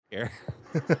Here.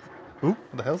 Ooh, what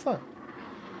the hell's that?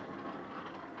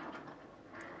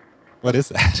 What is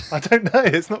that? I don't know.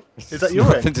 It's not. Is that your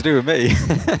Nothing end? to do with me.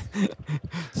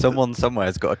 Someone somewhere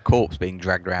has got a corpse being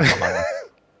dragged around behind me.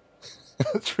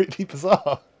 That's really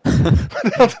bizarre. Where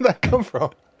the hell did that come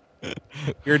from?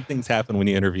 Weird things happen when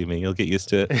you interview me. You'll get used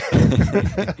to it.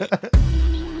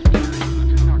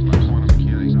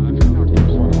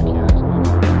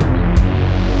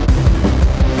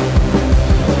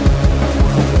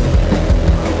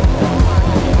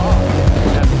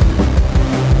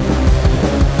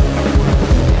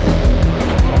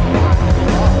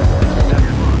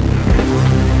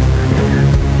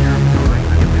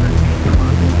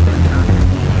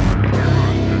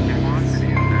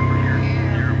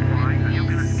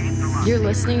 You're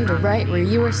listening to right where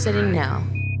you are sitting now.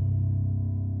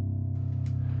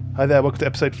 Hi there, welcome to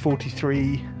episode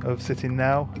 43 of Sitting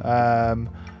Now.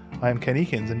 I am Ken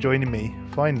Eakins, and joining me,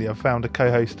 finally, I've found a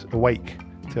co-host awake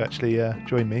to actually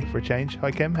join me for a change.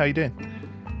 Hi Kim, how you doing?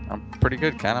 I'm pretty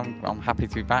good, Ken. I'm happy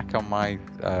to be back on my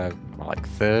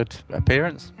third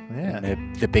appearance. Yeah.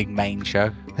 In the big main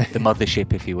show, the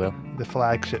mothership, if you will. The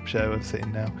flagship show of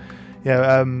Sitting Now.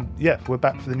 Yeah, we're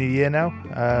back for the new year now,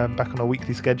 back on our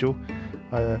weekly schedule.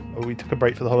 We took a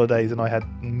break for the holidays and I had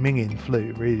minging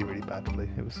flu, really, really bad flu.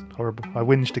 It was horrible. I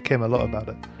whinged to Kim a lot about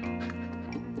it.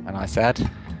 And I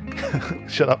said,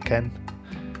 Shut up, Ken.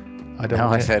 I don't no,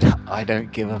 want I it. said, I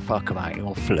don't give a fuck about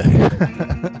your flu.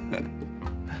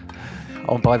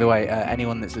 Oh, and by the way,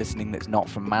 anyone that's listening that's not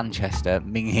from Manchester,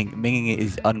 minging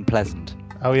is unpleasant.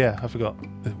 Oh yeah, I forgot.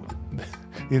 The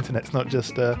internet's not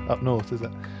just up north, is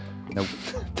it? Nope.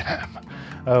 Damn.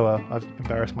 Oh well, I've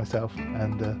embarrassed myself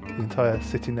and the entire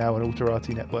Sitting Now and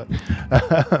Alterati network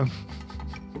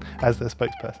as their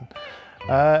spokesperson.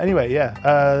 Anyway, yeah,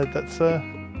 that's.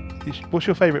 What's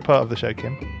your favourite part of the show,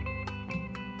 Kim?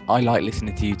 I like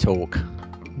listening to you talk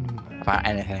about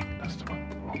anything. That's the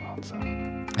wrong answer.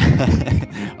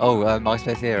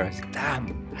 MySpace Heroes.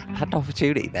 Damn, I had an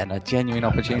opportunity then, a genuine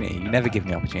opportunity. You never give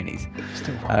me opportunities.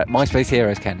 Still wrong. MySpace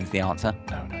Heroes, Ken, is the answer.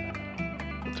 No.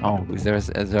 Oh, is there a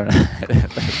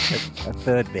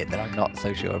third bit that I'm not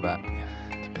so sure about? Yeah,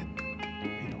 it's a bit.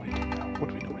 What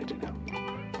do we normally do now?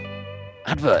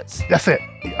 Adverts. That's it.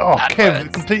 Oh, Kim,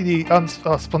 Adverts. completely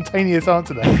spontaneous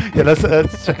answer there. Yeah, let's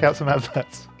check out some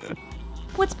adverts.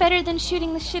 What's better than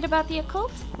shooting the shit about the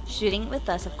occult? Shooting it with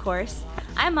us, of course.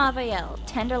 I'm Avael,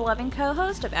 tender-loving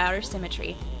co-host of Outer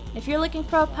Symmetry. If you're looking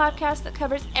for a podcast that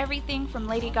covers everything from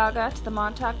Lady Gaga to the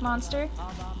Montauk Monster,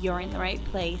 you're in the right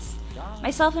place.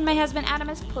 Myself and my husband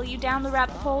Adamus pull you down the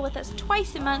rabbit hole with us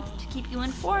twice a month to keep you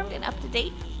informed and up to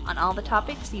date on all the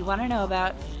topics you want to know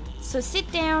about. So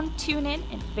sit down, tune in,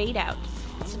 and fade out.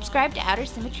 Subscribe to Outer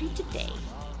Symmetry today.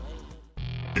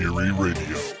 Eerie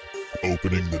Radio,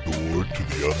 opening the door to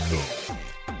the unknown.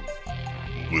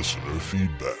 Listener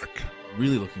feedback.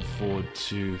 Really looking forward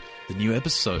to the new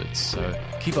episodes, so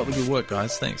keep up with your work,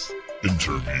 guys. Thanks.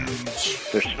 Interviews.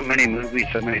 There's so many movies,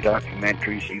 so many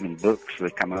documentaries, even books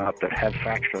that come out that have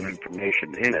factual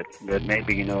information in it that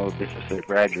maybe, this is a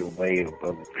gradual way of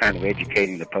kind of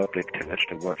educating the public as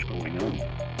to what's going on.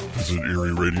 Visit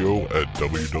Eerie Radio at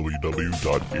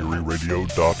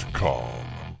www.eerieradio.com.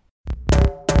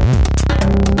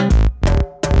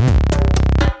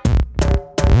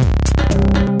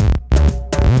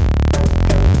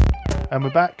 And we're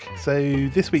back. So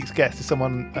this week's guest is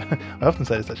someone, I often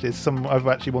say this actually, it's someone I've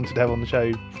actually wanted to have on the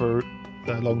show for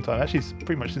a long time. Actually, it's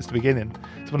pretty much since the beginning.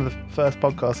 It's one of the first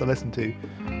podcasts I listened to.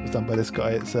 It was done by this guy.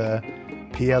 It's PLA,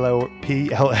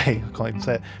 I can't even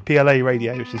say it, PLA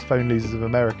Radio, which is Phone Losers of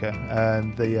America.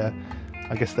 And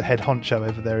I guess the head honcho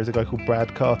over there is a guy called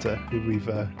Brad Carter, who we've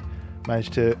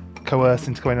managed to coerce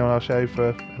into coming on our show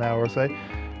for an hour or so.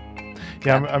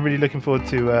 Yeah, I'm really looking forward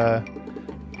to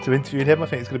interviewing him. I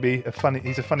think it's going to be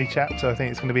he's a funny chap, so I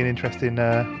think it's going to be an interesting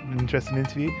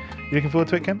interview. You looking forward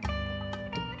to it, Ken?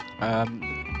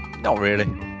 Not really.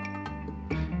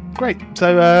 Great.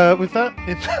 So with that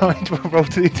in mind, we'll roll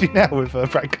to the interview now with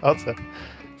Brad Carter.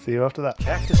 See you after that.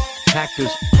 Cactus.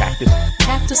 Cactus. Cactus.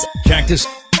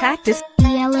 Cactus.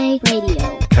 PLA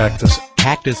Radio. Cactus.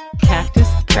 Cactus. Cactus.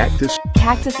 Cactus.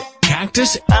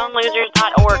 Cactus.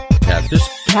 PhoneLosers.org. Cactus.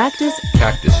 Cactus.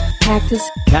 Cactus. Cactus.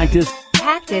 Cactus.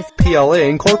 Cactus. PLA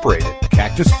Incorporated.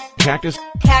 Cactus. Cactus.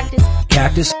 Cactus.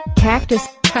 Cactus. Cactus.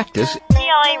 Cactus.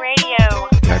 PLA Radio.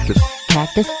 Cactus.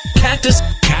 Cactus. Cactus.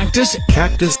 Cactus.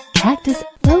 Cactus. Cactus.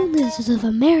 Phone Losers of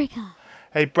America.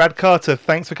 Hey, Brad Carter,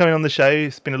 thanks for coming on the show.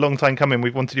 It's been a long time coming.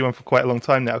 We've wanted you on for quite a long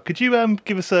time now. Could you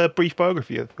give us a brief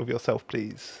biography of yourself,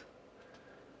 please?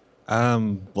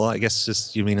 Well, I guess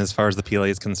just you mean as far as the PLA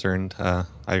is concerned.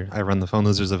 I run the Phone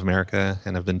Losers of America,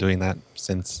 and I've been doing that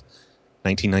since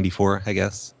 1994, I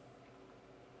guess.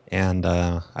 And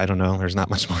I don't know. There's not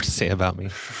much more to say about me.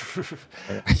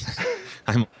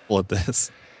 I'm awful at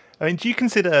this. I mean, do you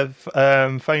consider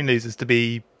Phone Losers to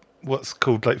be what's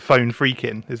called like phone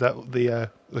freaking? Is that the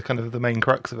kind of the main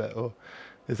crux of it, or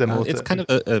is there more? It's kind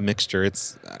of a mixture.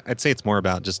 I'd say it's more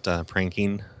about just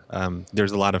pranking.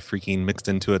 There's a lot of freaking mixed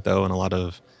into it, though, and a lot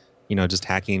of, just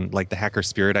hacking, like the hacker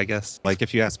spirit, I guess. Like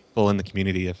if you ask people in the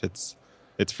community if it's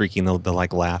freaking, they'll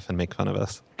like laugh and make fun of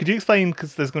us. Could you explain,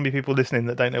 because there's going to be people listening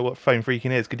that don't know what phone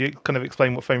freaking is, could you kind of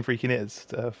explain what phone freaking is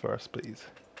for us, please?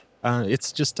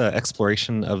 It's just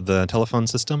exploration of the telephone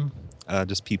system.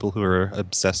 Just people who are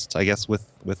obsessed, I guess, with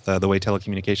the way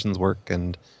telecommunications work,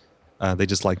 and they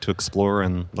just like to explore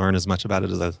and learn as much about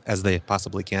it as they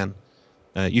possibly can.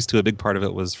 Used to, a big part of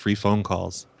it was free phone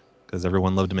calls, because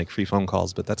everyone loved to make free phone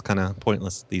calls, but that's kind of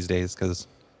pointless these days because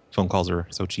phone calls are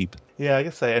so cheap. Yeah, I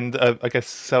guess so. And I guess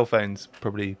cell phones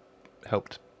probably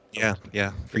helped. Yeah.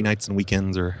 Free nights and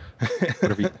weekends or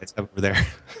whatever you guys have over there.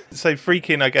 So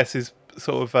freaking, I guess, is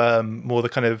sort of more the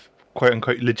kind of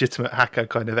quote-unquote legitimate hacker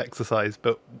kind of exercise,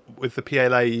 but with the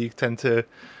PLA you tend to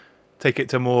take it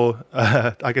to more,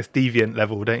 I guess, deviant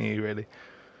level, don't you, really?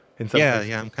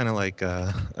 Yeah, I'm kind of like,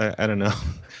 I don't know.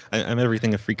 I'm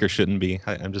everything a freaker shouldn't be.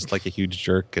 I'm just like a huge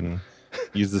jerk and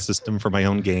use the system for my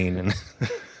own gain and,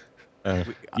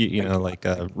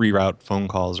 reroute phone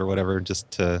calls or whatever just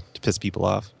to piss people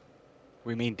off.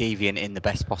 We mean deviant in the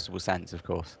best possible sense, of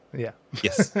course. Yeah.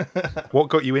 Yes. What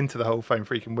got you into the whole phone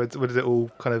freaking? Where does it all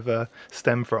kind of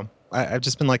stem from? I've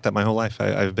just been like that my whole life.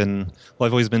 I've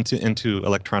always been into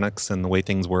electronics and the way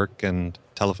things work, and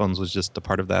telephones was just a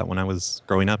part of that when I was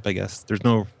growing up, I guess. There's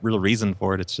no real reason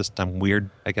for it. It's just I'm weird,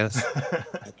 I guess.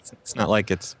 It's not like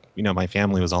it's, my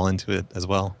family was all into it as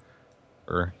well.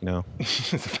 Or,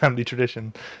 It's a family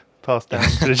tradition passed down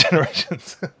to the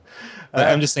generations.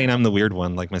 I'm just saying I'm the weird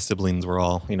one. Like my siblings were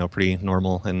all, pretty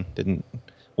normal and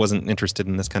wasn't interested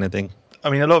in this kind of thing. I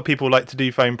mean, a lot of people like to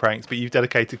do phone pranks, but you've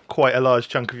dedicated quite a large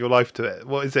chunk of your life to it.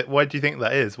 What is it? Why do you think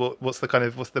that is? What's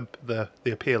the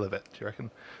appeal of it, do you reckon?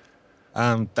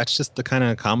 That's just the kind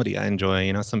of comedy I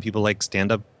enjoy. Some people like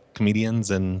stand-up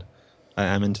comedians, and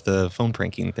I'm into the phone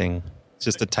pranking thing. It's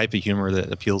just a type of humor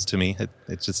that appeals to me.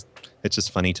 It's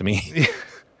just funny to me.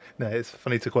 No, it's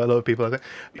funny to quite a lot of people, I think.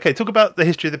 Okay, talk about the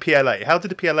history of the PLA. How did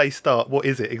the PLA start? What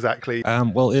is it exactly?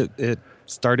 Well, it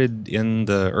started in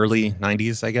the early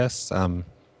 90s, I guess.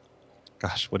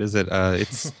 What is it?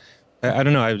 It's I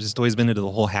don't know. I've just always been into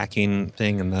the whole hacking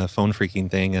thing and the phone freaking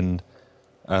thing, and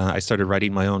I started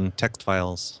writing my own text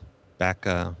files back,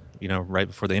 right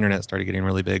before the internet started getting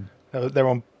really big. They're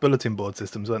on bulletin board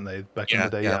systems, weren't they, back in the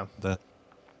day? Yeah, the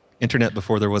internet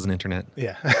before there was an internet.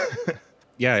 Yeah.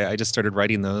 Yeah, I just started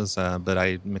writing those, but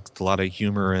I mixed a lot of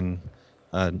humor and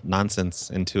nonsense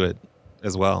into it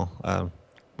as well.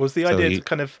 Was the idea to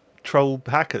kind of troll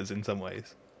hackers in some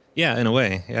ways? Yeah, in a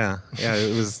way. Yeah.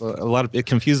 It was it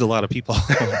confused a lot of people,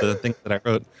 the things that I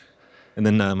wrote. And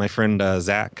then my friend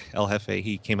Zach El Jefe,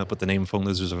 he came up with the name Phone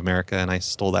Losers of America, and I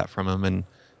stole that from him and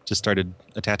just started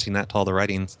attaching that to all the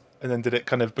writings. And then did it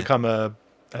kind of become a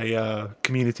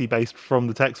community based from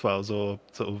the text files, or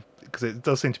sort of, because it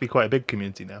does seem to be quite a big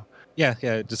community now? Yeah,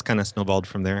 it just kind of snowballed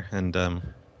from there. And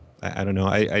I don't know.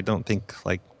 I don't think,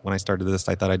 like, when I started this,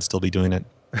 I thought I'd still be doing it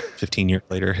 15 years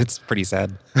later. It's pretty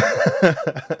sad.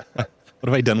 What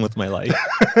have I done with my life?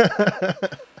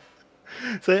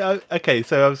 So, okay,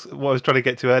 so what I was trying to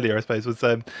get to earlier, I suppose, was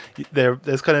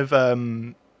there's kind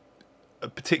of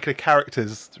particular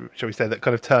characters, shall we say, that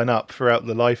kind of turn up throughout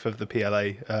the life of the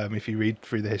PLA, if you read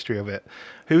through the history of it.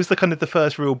 Who's the kind of the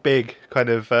first real big kind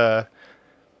of,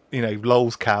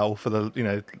 lols cow, for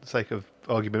the, sake of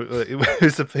argument? Who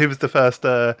was the first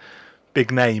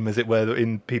big name, as it were,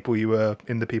 in the people you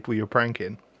were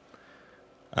pranking?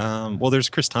 Well, there's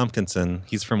Chris Tompkinson.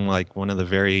 He's from like one of the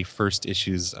very first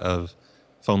issues of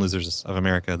Phone Losers of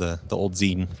America, the old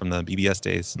zine from the BBS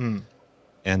days. Mm.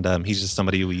 And he's just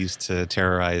somebody we used to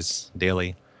terrorize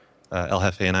daily, El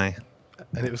Jefe and I.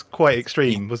 And it was quite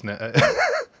extreme, wasn't it?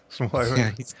 A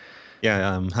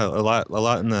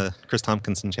lot in the Chris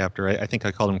Tompkinson chapter. I think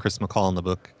I called him Chris McCall in the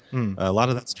book. Mm. A lot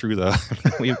of that's true, though.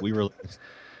 we were,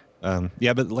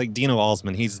 but like Dino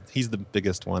Alsman, he's the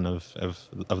biggest one of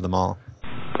them all.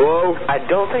 Hello? I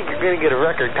don't think you're going to get a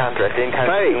record contract anytime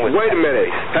soon. Hey, wait a minute.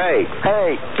 Hey,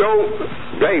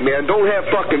 man, don't have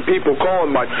fucking people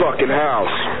calling my fucking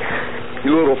house.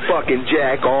 You little fucking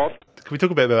jack off. Can we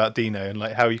talk a bit about Dino and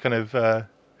like how you kind of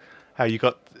how you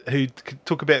got who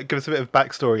could give us a bit of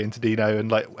backstory into Dino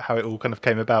and like how it all kind of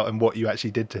came about and what you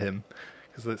actually did to him.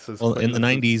 Well, in the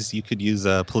 90s, you could use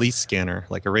a police scanner,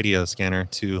 like a radio scanner,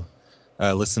 to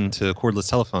listen to cordless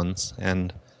telephones.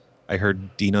 And I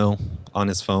heard Dino on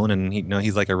his phone, and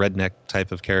he's like a redneck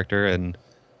type of character, and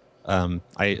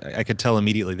I could tell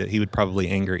immediately that he would probably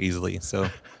anger easily. So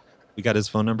we got his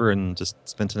phone number and just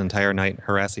spent an entire night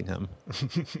harassing him.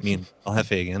 Me and El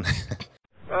Jefe again.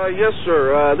 Yes,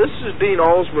 sir. This is Dean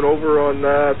Alsman over on.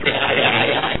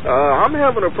 I'm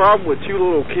having a problem with two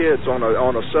little kids on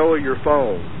a cellular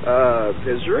phone.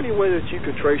 Is there any way that you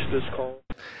could trace this call?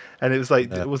 And it was like,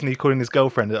 wasn't he calling his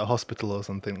girlfriend at a hospital or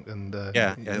something? And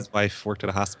yeah, his wife worked at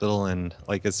a hospital, and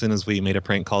like as soon as we made a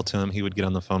prank call to him, he would get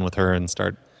on the phone with her and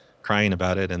start crying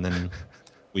about it, and then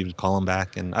we would call him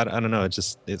back, and I don't know, it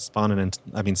spanned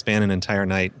an entire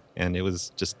night, and it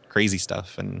was just crazy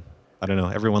stuff, and I don't know,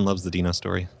 everyone loves the Dino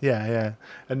story. Yeah,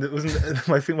 and it wasn't.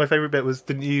 I think my favorite bit was,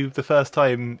 didn't you, the first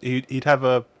time he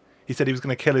said he was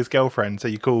going to kill his girlfriend, so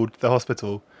you called the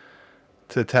hospital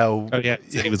to tell. Oh yeah,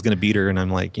 he said he was going to beat her, and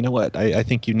I'm like, you know what? I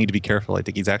think you need to be careful. I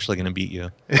think he's actually going to beat you.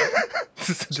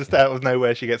 Just out of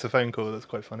nowhere, she gets a phone call. That's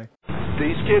quite funny.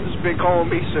 These kids have been calling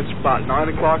me since about 9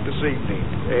 o'clock this evening,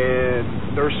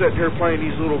 and they're sitting here playing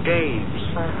these little games.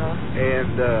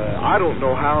 And I don't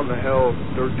know how in the hell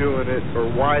they're doing it or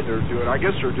why they're doing it. I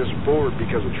guess they're just bored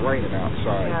because it's raining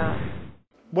outside. Yeah.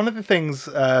 One of the things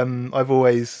I've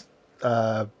always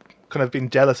kind of been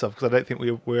jealous of, because I don't think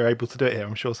we're able to do it here.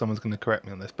 I'm sure someone's going to correct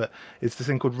me on this, but it's this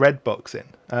thing called redboxing.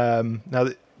 Now,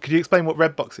 could you explain what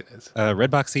redboxing is?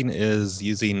 Redboxing is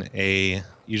using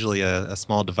usually a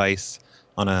small device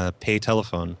on a pay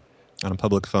telephone, on a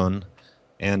public phone,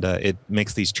 and it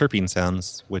makes these chirping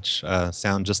sounds, which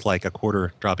sound just like a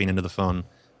quarter dropping into the phone.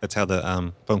 That's how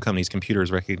the phone company's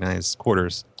computers recognize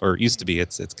quarters, or it used to be.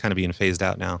 It's kind of being phased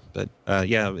out now. But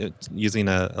using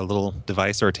a little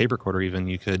device or a tape recorder even,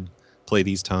 you could play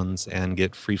these tones and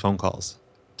get free phone calls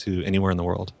to anywhere in the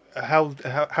world. How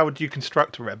would you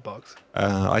construct a redbox?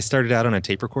 I started out on a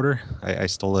tape recorder. I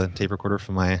stole a tape recorder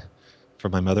from my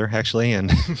mother, actually,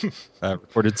 and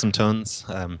recorded some tones.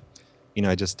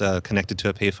 I just connected to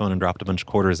a payphone and dropped a bunch of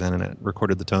quarters in, and it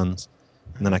recorded the tones.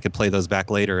 And then I could play those back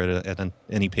later at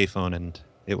any payphone, and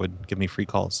it would give me free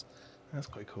calls. That's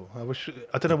quite cool.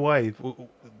 I don't know why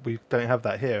we don't have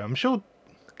that here. I'm sure,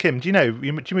 Kim, do you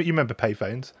remember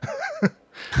payphones?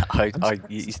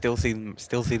 You still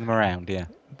see them around, yeah.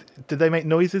 Did they make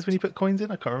noises when you put coins in?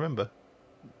 I can't remember.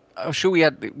 I'm sure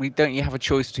don't you have a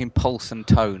choice between pulse and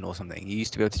tone or something? You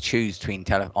used to be able to choose between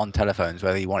on telephones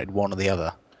whether you wanted one or the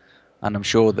other. And I'm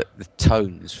sure that the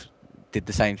tones did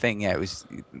the same thing. Yeah,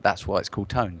 that's why it's called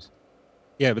tones.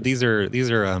 Yeah, but these are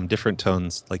different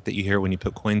tones like that you hear when you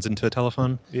put coins into a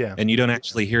telephone. Yeah. And you don't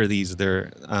actually hear these.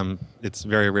 It's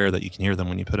very rare that you can hear them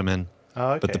when you put them in.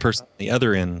 Oh, okay. But the person on the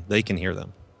other end, they can hear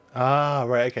them. Ah,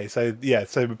 right, okay. So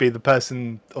it would be the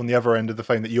person on the other end of the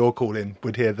phone that you're calling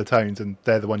would hear the tones, and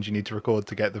they're the ones you need to record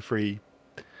to get the free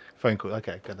phone call.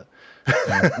 Okay, got it.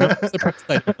 I'm surprised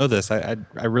I don't know this. I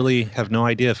really have no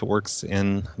idea if it works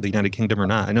in the United Kingdom or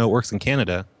not. I know it works in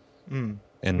Canada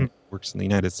and works in the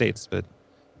United States, but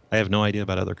I have no idea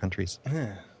about other countries.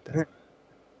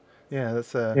 Yeah,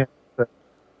 that's...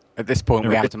 At this point,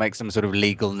 we have to make some sort of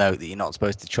legal note that you're not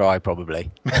supposed to try,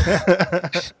 probably.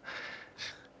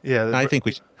 Yeah, I think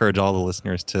we should encourage all the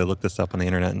listeners to look this up on the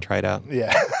internet and try it out.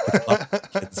 Yeah.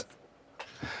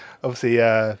 Obviously,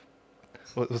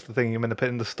 what was the thing you're meant to put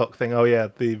in the stock thing? Oh yeah,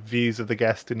 the views of the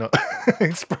guest do not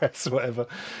express whatever.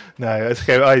 No, it's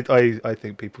okay. I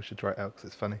think people should try it out because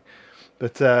it's funny.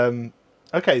 But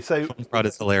okay, so Phone fraud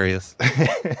is hilarious.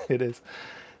 It is.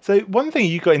 So one thing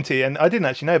you got into, and I didn't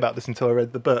actually know about this until I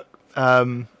read the book.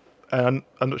 And I'm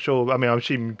not sure. I mean, I'm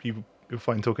assuming you're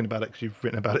fine talking about it because you've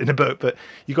written about it in a book. But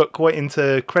you got quite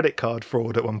into credit card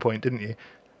fraud at one point, didn't you?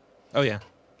 Oh yeah,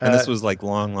 and this was like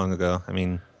long ago. I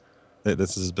mean,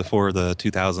 this is before the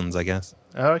 2000s, I guess.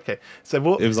 Oh, okay. So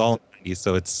what? It was all 90s,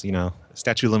 so it's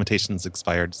statute of limitations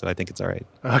expired, so I think it's all right.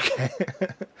 Okay.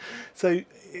 So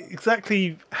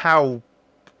exactly how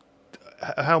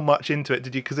much into it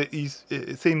did you? Because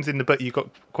it seems in the book you got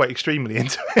quite extremely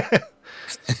into it.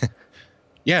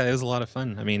 Yeah, it was a lot of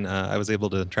fun. I mean, I was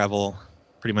able to travel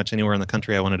pretty much anywhere in the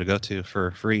country I wanted to go to for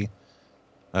free,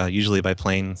 usually by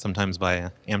plane, sometimes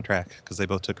by Amtrak, because they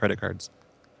both took credit cards.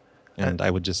 And I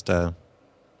would just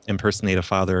impersonate a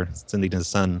father sending his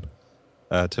son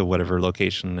to whatever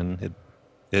location, and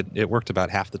it worked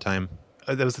about half the time.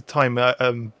 there was a time,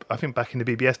 I think back in the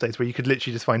BBS days, where you could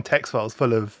literally just find text files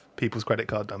full of people's credit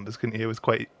card numbers, couldn't you? It was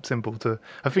quite simple to.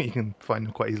 I think you can find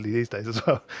them quite easily these days as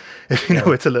well, if you know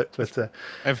where to look. But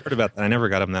I've heard about that. I never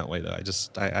got them that way though.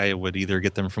 I would either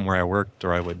get them from where I worked,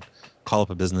 or I would call up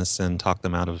a business and talk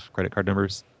them out of credit card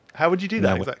numbers. How would you do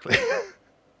that exactly?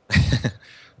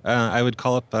 I would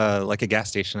call up like a gas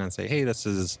station and say, "Hey, this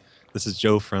is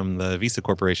Joe from the Visa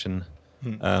Corporation.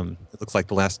 It looks like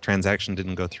the last transaction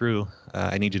didn't go through.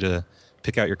 I need you to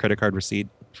pick out your credit card receipt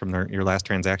from your last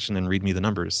transaction and read me the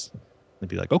numbers." They'd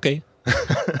be like, "Okay."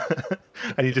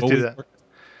 And you just do that.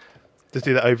 Just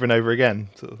do that over and over again,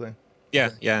 sort of thing. Yeah,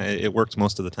 it worked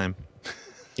most of the time.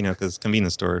 You know, because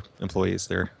convenience store employees,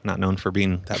 they're not known for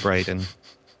being that bright. And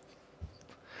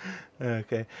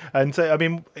okay, and so I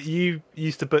mean, you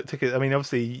used to book tickets. I mean,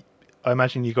 obviously, I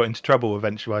imagine you got into trouble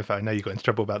eventually. I know you got into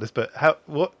trouble about this, but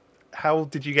how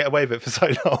did you get away with it for so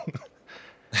long?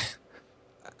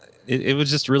 It was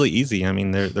just really easy. I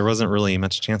mean, there wasn't really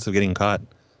much chance of getting caught.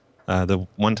 The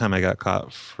one time I got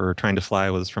caught for trying to fly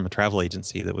was from a travel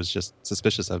agency that was just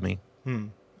suspicious of me.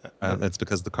 That's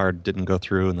because the card didn't go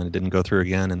through, and then it didn't go through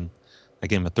again. And I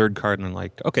gave them a third card, and I'm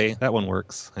like, "Okay, that one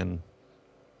works." And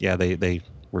yeah, they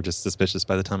were just suspicious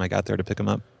by the time I got there to pick them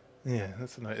up. Yeah,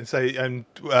 that's nice. So,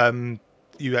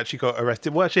 you actually got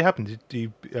arrested. What actually happened? Did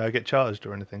you get charged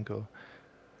or anything?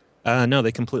 Or no,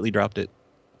 they completely dropped it.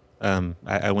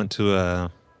 I went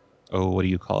to what do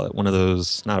you call it? One of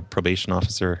those, not a probation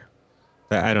officer.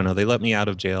 I don't know. They let me out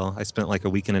of jail. I spent like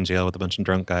a weekend in jail with a bunch of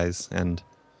drunk guys, and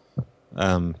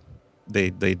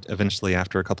they eventually,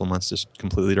 after a couple of months, just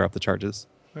completely dropped the charges.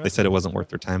 They said it wasn't worth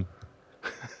their time.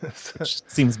 Which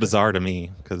seems bizarre to me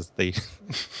because they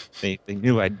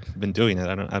knew I'd been doing it.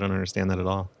 I don't understand that at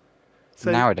all.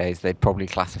 So, nowadays, they'd probably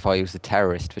classify you as a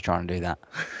terrorist for trying to do that.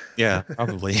 Yeah,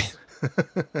 probably.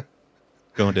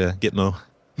 Going to Gitmo.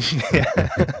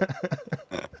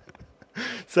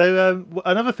 So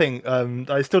another thing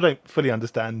I still don't fully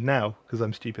understand now because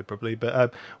I'm stupid probably,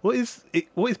 but what is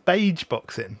beige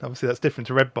boxing? Obviously that's different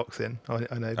to red boxing.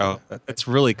 I know. Oh, it's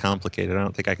really complicated. I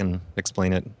don't think I can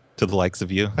explain it to the likes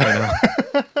of you. I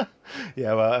know.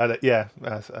 Yeah, well,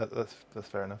 that's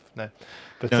fair enough. No,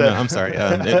 but, no, I'm sorry.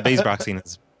 Beige boxing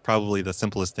is probably the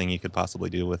simplest thing you could possibly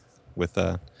do with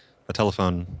a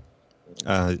telephone.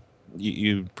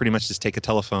 You pretty much just take a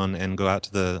telephone and go out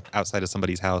to the outside of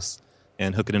somebody's house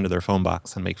and hook it into their phone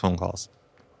box and make phone calls.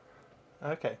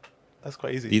 Okay, that's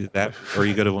quite easy. Either that, or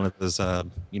you go to one of those,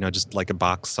 just like a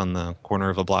box on the corner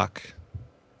of a block,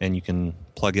 and you can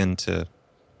plug into,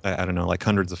 I don't know, like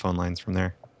hundreds of phone lines from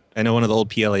there. I know one of the old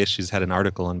PLA issues had an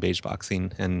article on beige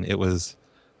boxing, and it was,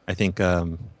 I think,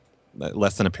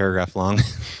 less than a paragraph long.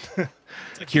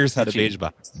 It's like, here's how to beige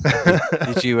box.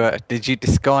 Did you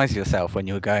disguise yourself when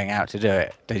you were going out to do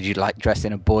it? Did you like dress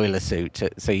in a boiler suit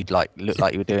so you'd like look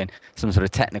like you were doing some sort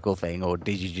of technical thing, or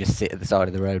did you just sit at the side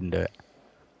of the road and do it?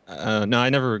 No, I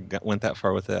never went that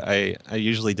far with it. I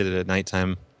usually did it at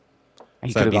nighttime.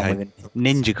 You could have gone with a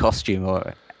ninja costume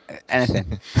or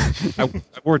anything. I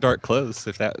wore dark clothes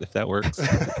if that works.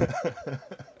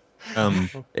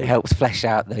 It helps flesh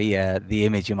out the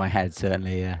image in my head,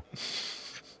 certainly. Yeah.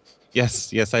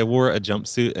 Yes, I wore a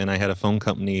jumpsuit and I had a phone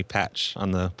company patch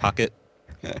on the pocket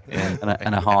and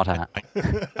a hard hat.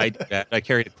 I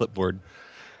carried a clipboard,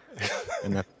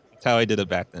 and that's how I did it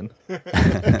back then.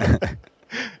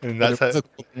 And that's how...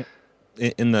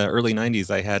 In the early 90s,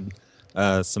 I had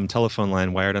some telephone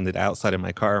line wired on the outside of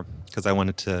my car because I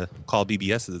wanted to call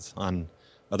BBSs on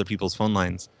other people's phone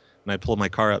lines. And I pulled my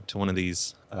car up to one of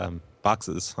these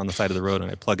boxes on the side of the road,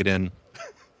 and I plug it in.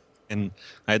 And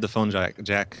I had the phone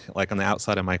jack like on the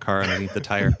outside of my car underneath the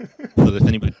tire, so that if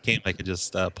anybody came, I could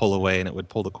just pull away, and it would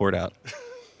pull the cord out.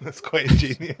 That's quite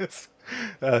ingenious.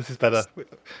 This is better.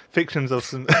 Fiction's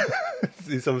awesome.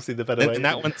 It's obviously the better way. And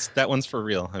that one's for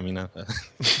real. I mean, not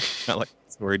like the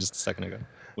story just a second ago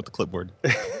with the clipboard.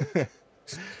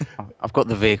 I've got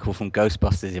the vehicle from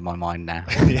Ghostbusters in my mind now.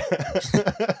 Yeah.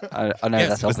 I know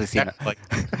that's obviously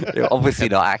obviously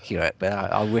not accurate, but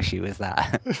I wish it was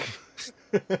that.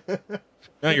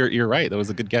 No, you're right. That was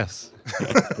a good guess.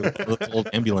 Those old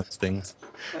ambulance things,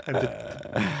 and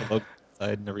the logo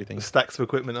side and everything. Stacks of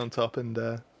equipment on top,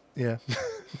 and yeah.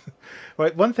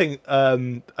 Right. One thing,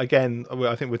 again,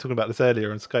 I think we were talking about this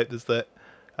earlier on Skype, is that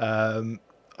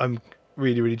I'm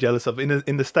really, really jealous of.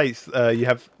 In the States, we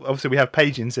have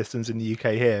paging systems in the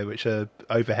UK here, which are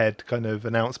overhead kind of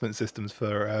announcement systems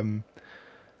for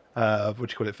what do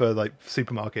you call it, for like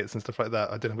supermarkets and stuff like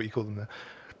that. I don't know what you call them there.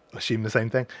 I assume the same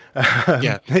thing.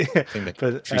 Yeah, same thing.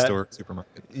 But, tree store,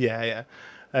 supermarket. Yeah.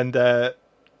 And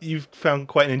you've found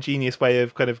quite an ingenious way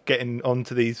of kind of getting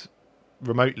onto these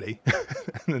remotely.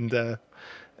 And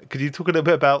could you talk a little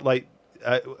bit about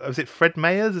was it Fred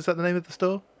Meyer's? Is that the name of the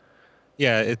store?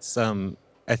 Yeah, it's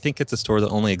I think it's a store that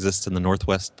only exists in the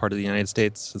northwest part of the United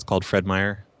States. It's called Fred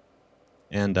Meyer,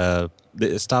 and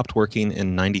it stopped working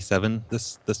in '97.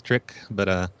 This trick,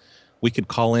 but we could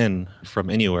call in from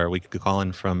anywhere. We could call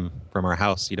in from our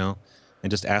house, and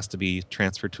just ask to be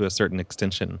transferred to a certain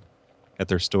extension at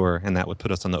their store, and that would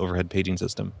put us on the overhead paging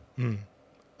system.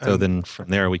 So then from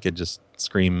there we could just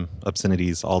scream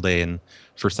obscenities all day, and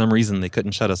for some reason they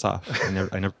couldn't shut us off. I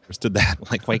never understood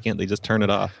that. Like, why can't they just turn it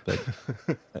off? But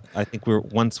I think we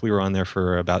were on there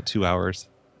for about 2 hours.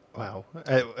 Wow.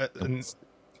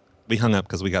 We hung up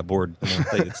because we got bored.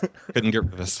 They couldn't get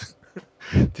rid of us.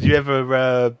 Did you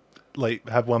ever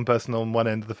have one person on one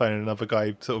end of the phone and another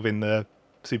guy sort of in the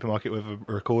supermarket with a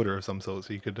recorder of some sort,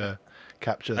 so you could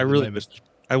capture the moment?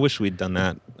 I wish we'd done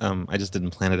that. I just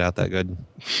didn't plan it out that good.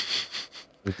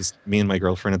 It was just me and my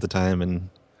girlfriend at the time, and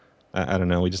I don't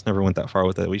know. We just never went that far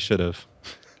with it. We should have.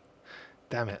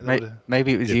 Damn it.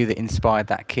 Maybe it was you that inspired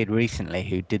that kid recently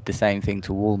who did the same thing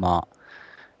to Walmart.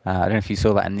 I don't know if you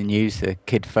saw that in the news. The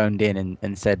kid phoned in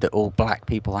and said that all black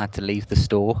people had to leave the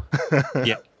store.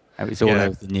 Yeah. It was all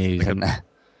over the news.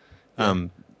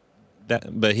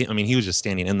 But he was just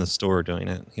standing in the store doing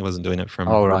it. He wasn't doing it from.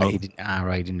 Oh right, he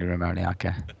didn't do remotely.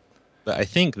 Okay. But I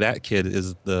think that kid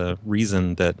is the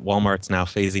reason that Walmart's now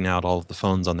phasing out all of the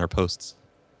phones on their posts.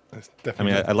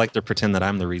 I like to pretend that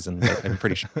I'm the reason, but I'm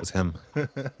pretty sure it was him.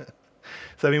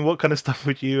 So what kind of stuff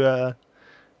would you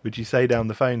say down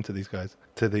the phone to these guys,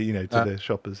 to the the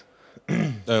shoppers?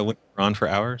 When we're on for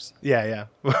hours. Yeah.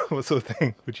 What sort of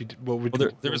thing would you?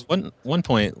 There was one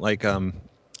point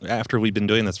after we'd been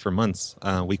doing this for months,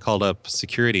 we called up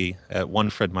security at one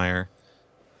Fred Meyer,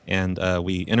 and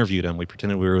we interviewed him. We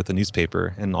pretended we were with a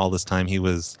newspaper, and all this time we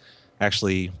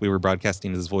were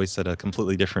broadcasting his voice at a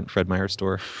completely different Fred Meyer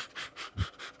store.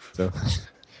 So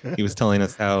he was telling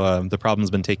us how the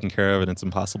problem's been taken care of and it's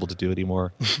impossible to do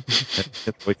anymore.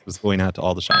 It was going out to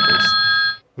all the shoppers.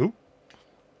 Ooh.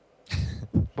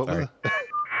 What was that?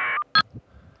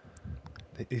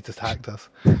 He just hacked us.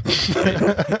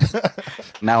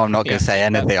 Now I'm not going to say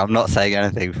anything. I'm not saying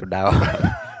anything from now on.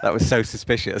 That was so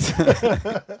suspicious.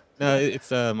 No,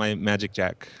 it's my Magic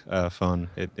Jack phone.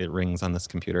 It rings on this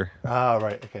computer. Ah,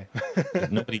 right. Okay.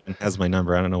 Nobody even has my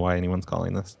number. I don't know why anyone's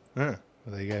calling this. Well,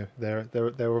 there you go.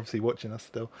 They're obviously watching us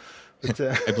still. But,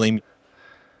 I blame you.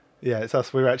 Yeah, it's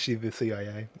us. We're actually the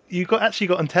CIA. You actually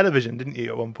got on television, didn't you,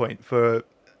 at one point for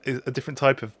a different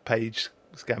type of page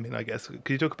scamming, I guess. Could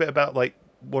you talk a bit about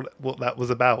what that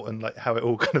was about and how it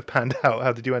all kind of panned out?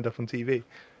 How did you end up on TV?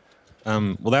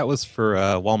 Well, that was for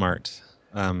Walmart.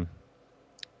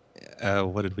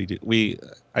 What did we do?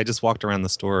 I just walked around the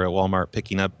store at Walmart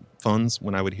picking up phones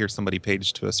when I would hear somebody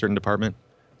page to a certain department.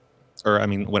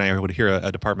 When I would hear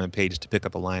a department page to pick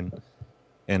up a line,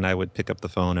 and I would pick up the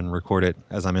phone and record it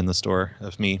as I'm in the store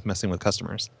of me messing with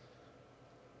customers.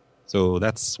 So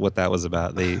that's what that was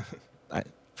about.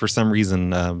 For some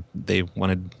reason, they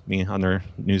wanted me on their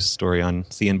news story on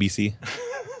CNBC.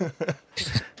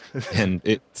 And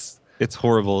it's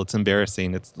horrible. It's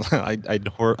embarrassing. I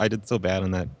did so bad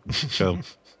on that show.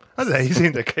 I don't know, you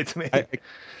seemed okay to me.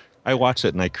 I watch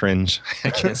it and I cringe. I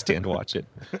can't stand to watch it.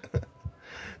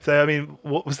 So,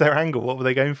 what was their angle? What were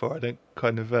they going for? I don't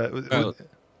kind of...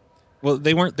 well,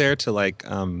 they weren't there to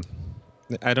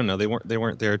I don't know. They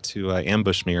weren't there to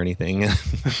ambush me or anything.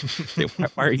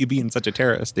 Why are you being such a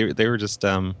terrorist? They were just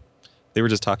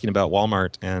talking about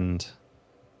Walmart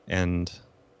and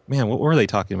man, what were they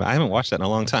talking about? I haven't watched that in a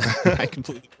long time. I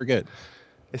completely forget.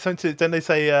 It's something. Don't they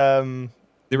say?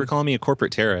 They were calling me a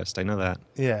corporate terrorist. I know that.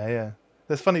 Yeah.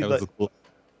 That's funny. That was cool.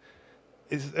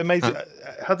 It's amazing.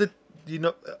 How did you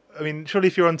not? Surely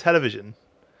if you're on television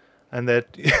and they're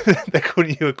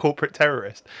calling you a corporate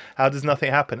terrorist, how does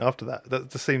nothing happen after that? That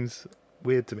just seems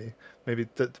weird to me. Maybe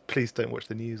please don't watch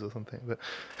the news or something. But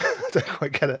I don't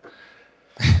quite get it.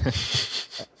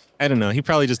 I don't know. He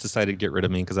probably just decided to get rid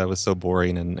of me because I was so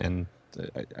boring, and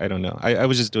I don't know. I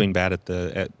was just doing bad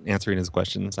at answering his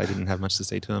questions. I didn't have much to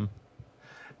say to him.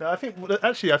 No, I think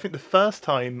the first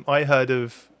time I heard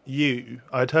of you,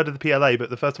 I'd heard of the PLA,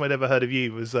 but the first time I'd ever heard of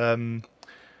you was on.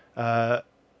 I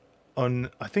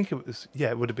think it was. Yeah,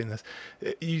 it would have been this.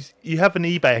 You have an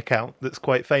eBay account that's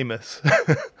quite famous.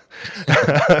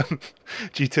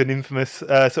 Due to an infamous,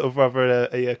 sort of rather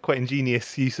a quite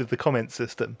ingenious use of the comment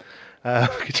system.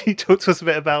 Could you talk to us a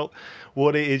bit about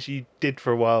what it is you did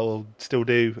for a while, or still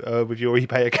do, with your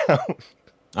eBay account?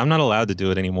 I'm not allowed to do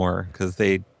it anymore because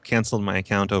they canceled my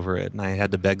account over it, and I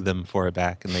had to beg them for it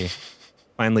back, and they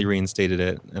finally reinstated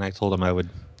it, and I told them I would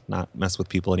not mess with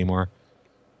people anymore.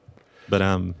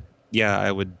 But yeah,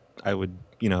 I would,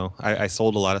 I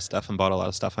sold a lot of stuff and bought a lot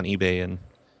of stuff on eBay, and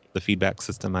the feedback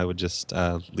system, I would just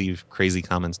leave crazy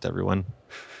comments to everyone.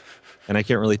 And I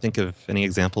can't really think of any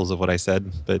examples of what I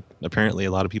said, but apparently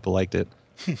a lot of people liked it.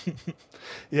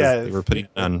 Yeah, they were putting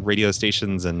it on radio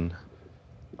stations and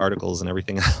articles and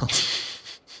everything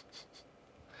else.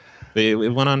 But it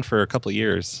went on for a couple of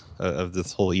years of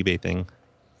this whole eBay thing.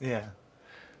 Yeah.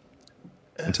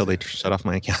 Until they shut off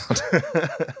my account.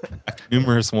 After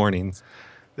numerous warnings.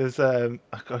 There's I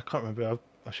can't remember.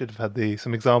 I should have had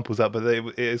some examples up, but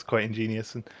it is quite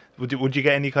ingenious. And would you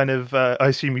get any kind of? I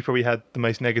assume you probably had the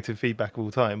most negative feedback of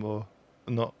all time, or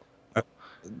not?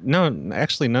 No,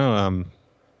 actually, no.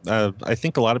 I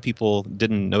think a lot of people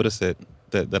didn't notice it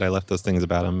that I left those things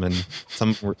about them, and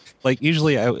some were like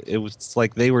usually it was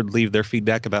like they would leave their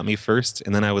feedback about me first,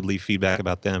 and then I would leave feedback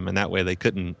about them, and that way they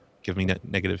couldn't give me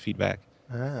negative feedback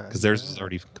because theirs was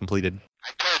already completed.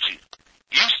 I told you,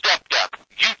 you stepped up,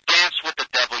 you danced with the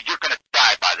devil, you're gonna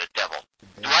die by the devil.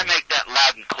 Do I make that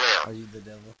loud and clear? Are you the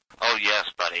devil? Oh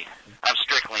yes, buddy. I'm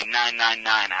strictly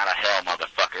 999 out of hell,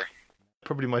 motherfucker.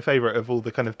 Probably my favourite of all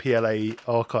the kind of PLA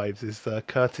archives is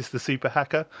Curtis the Super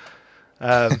Hacker.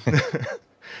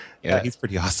 Yeah, he's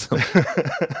pretty awesome.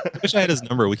 I wish I had his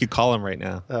number. We could call him right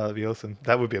now. Oh, that'd be awesome.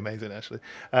 That would be amazing, actually.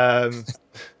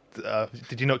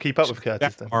 Did you not keep up with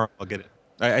Curtis then? Tomorrow, I'll get it.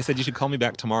 I said you should call me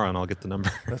back tomorrow and I'll get the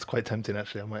number. That's quite tempting,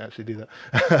 actually. I might actually do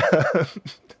that.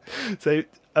 So,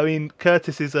 I mean,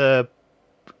 Curtis is a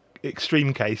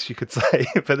extreme case, you could say,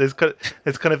 but there's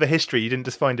kind of a history. You didn't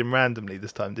just find him randomly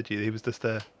this time, did you? He was just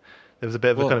there was a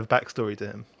bit of a kind of backstory to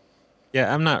him.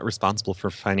 Yeah, I'm not responsible for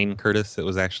finding Curtis. It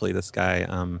was actually this guy.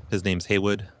 His name's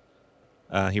Haywood.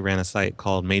 He ran a site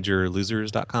called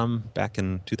MajorLosers.com back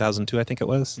in 2002, I think it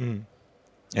was. Mm.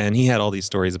 And he had all these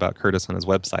stories about Curtis on his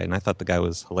website, and I thought the guy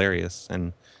was hilarious.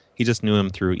 And he just knew him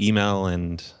through email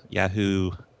and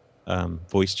Yahoo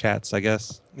voice chats, I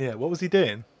guess. Yeah, what was he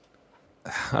doing?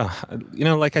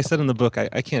 Like I said in the book,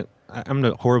 I'm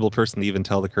a horrible person to even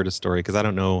tell the Curtis story because I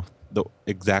don't know the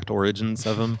exact origins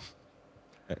of him.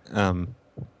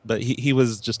 But he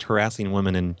was just harassing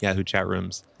women in Yahoo chat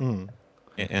rooms. Mm.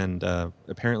 And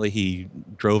apparently he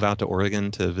drove out to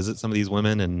Oregon to visit some of these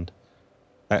women, and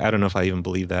I don't know if I even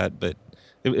believe that, but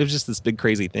it was just this big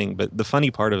crazy thing. But the funny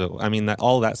part of it, I mean,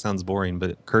 all that sounds boring,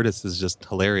 but Curtis is just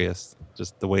hilarious.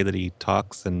 Just the way that he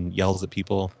talks and yells at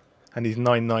people. And he's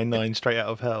 999 straight out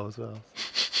of hell as well.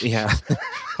 Yeah.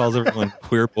 Calls everyone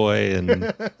queer boy,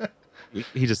 and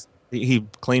he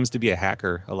claims to be a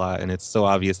hacker a lot, and it's so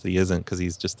obvious that he isn't because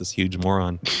he's just this huge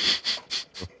moron.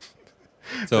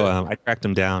 So I tracked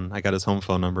him down. I got his home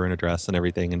phone number and address and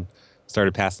everything, and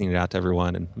started passing it out to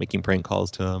everyone and making prank calls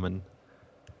to him, and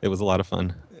it was a lot of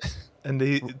fun. And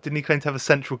didn't he claim to have a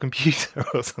central computer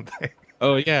or something?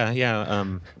 Oh yeah.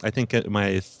 I think at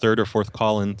my third or fourth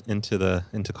call into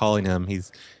calling him,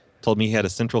 he's told me he had a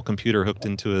central computer hooked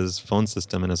into his phone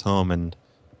system in his home, and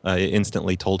it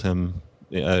instantly told him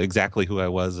exactly who I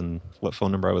was and what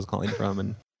phone number I was calling from.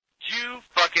 And you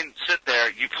fucking sit there,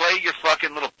 you play your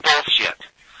fucking little bullshit.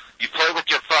 You play with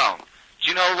your phone. Do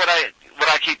you know what I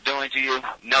keep doing to you?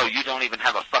 No, you don't even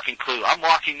have a fucking clue. I'm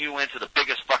walking you into the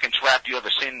biggest fucking trap you ever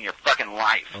seen in your fucking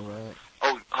life. All right.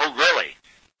 Oh, really?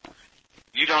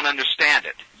 You don't understand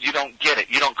it. You don't get it.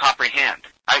 You don't comprehend.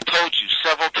 I told you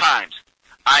several times,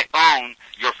 I own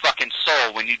your fucking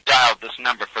soul when you dialed this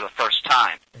number for the first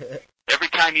time. Every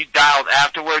time you dialed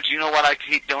afterwards, you know what I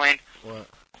keep doing? What?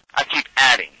 I keep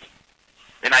adding.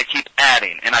 And I keep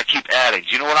adding. And I keep adding.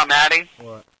 Do you know what I'm adding?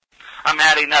 What? I'm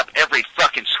adding up every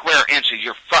fucking square inch of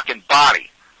your fucking body.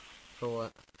 For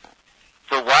what?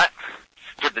 For what?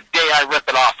 For the day I rip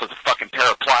it off with a fucking pair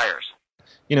of pliers.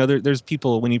 There's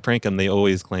people, when you prank them, they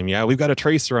always claim, yeah, we've got a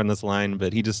tracer on this line,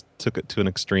 but he just took it to an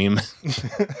extreme. He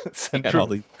had all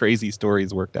these crazy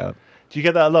stories worked out. Do you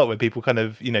get that a lot where people kind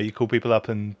of, you call people up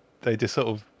and they just sort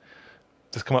of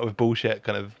just come up with bullshit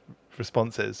kind of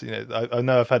responses? I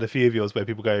know I've had a few of yours where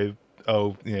people go,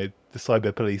 oh, the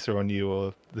cyber police are on you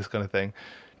or this kind of thing.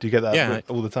 Do you get that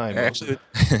all the time? Actually,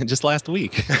 just last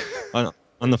week on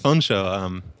the phone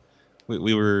show,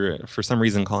 we were for some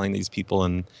reason calling these people,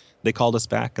 and they called us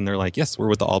back and they're like, yes, we're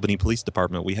with the Albany Police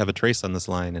Department. We have a trace on this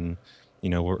line, and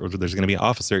there's going to be an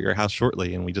officer at your house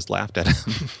shortly. And we just laughed at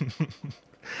him.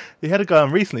 You had a guy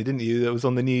on recently, didn't you? That was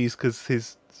on the news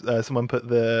because someone put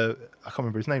I can't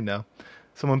remember his name now.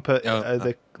 Someone put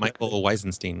Michael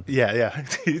Weisenstein. Yeah.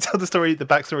 Can you tell the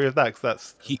backstory of that? 'Cause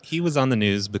that's he was on the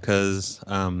news because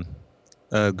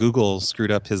Google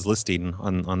screwed up his listing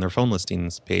on their phone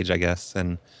listings page, I guess,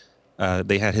 and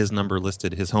they had his number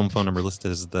listed, his home phone number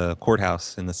listed as the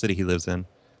courthouse in the city he lives in.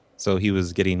 So he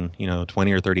was getting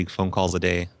 20 or 30 phone calls a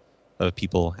day of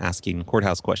people asking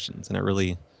courthouse questions, and it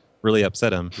really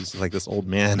upset him. He's like this old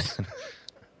man,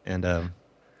 and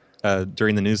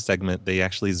during the news segment, they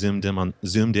actually zoomed in on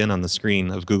the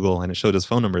screen of Google, and it showed his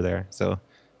phone number there. So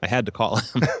I had to call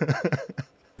him.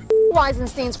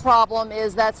 Weisenstein's problem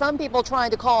is that some people trying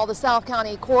to call the South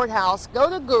County Courthouse go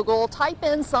to Google, type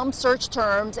in some search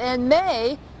terms, and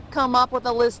may come up with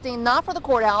a listing not for the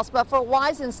courthouse, but for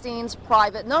Weisenstein's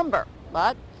private number.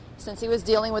 But since he was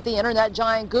dealing with the internet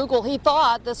giant Google, he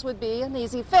thought this would be an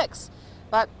easy fix.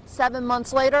 But 7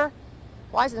 months later,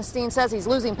 Weisenstein says he's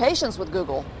losing patience with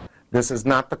Google. This is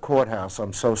not the courthouse.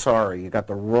 I'm so sorry. You got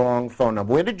the wrong phone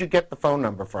number. Where did you get the phone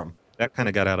number from? That kind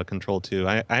of got out of control, too.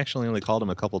 I actually only called him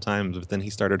a couple times, but then he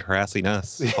started harassing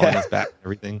us, calling us back and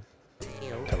everything.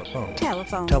 Telephone.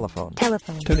 Telephone. Telephone.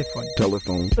 Telephone. Telephone.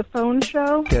 Telephone. The phone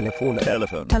show. Telephone.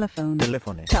 Telephone. Telephone.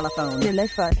 Telephone. Telephone.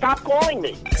 Telephone. Stop calling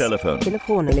me. Telephone.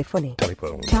 Telephone. Telephone.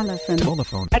 Telephone. Telephone.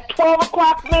 Telephone. At 12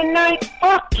 o'clock midnight,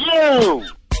 fuck you!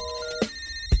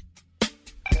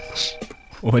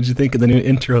 What'd you think of the new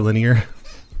intro, Linear?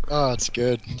 Oh, it's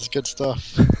good. It's good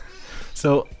stuff.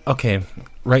 So, okay,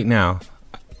 right now,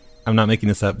 I'm not making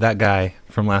this up. That guy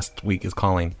from last week is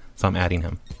calling, so I'm adding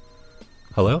him.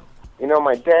 Hello? You know,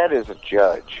 my dad is a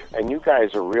judge, and you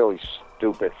guys are really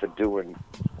stupid for doing,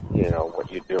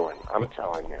 what you're doing. I'm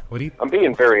telling you. I'm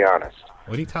being very honest.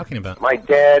 What are you talking about? My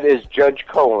dad is Judge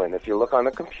Colin. If you look on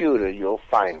the computer, you'll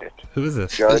find it. Who is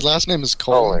this? His last name is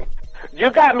Colin. You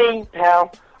got me,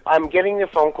 pal. I'm getting the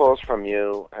phone calls from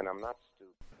you, and I'm not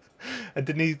stupid. And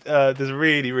didn't he? There's a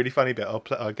really, really funny bit. I'll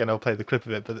play the clip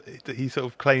of it. But he sort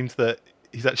of claims that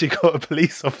he's actually got a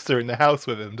police officer in the house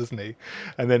with him, doesn't he?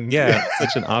 And then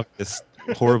such an obvious,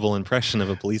 horrible impression of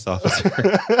a police officer. I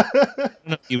don't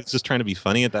know if he was just trying to be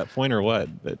funny at that point or what.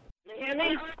 But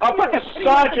I'll put the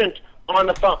sergeant on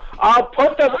the phone. I'll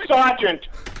put the sergeant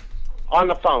on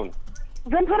the phone.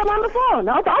 Then put him on the phone.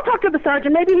 I'll talk to the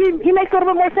sergeant. Maybe he makes a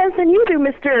little bit more sense than you do,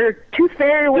 Mr. Tooth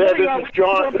Fairy. Yeah, this is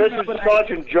John. This is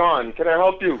Sergeant John. Can I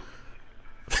help you?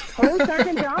 Hello,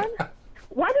 Sergeant John?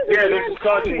 Why does this is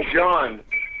Sergeant John.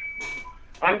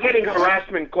 I'm getting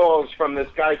harassment calls from this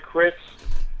guy, Chris,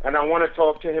 and I want to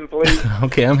talk to him, please.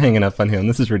 Okay, I'm hanging up on him.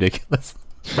 This is ridiculous.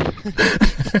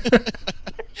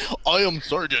 I am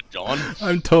Sergeant John.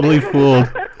 I'm totally fooled.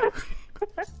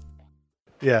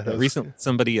 Yeah, recently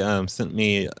somebody sent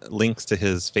me links to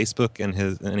his Facebook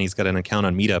and he's got an account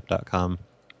on Meetup.com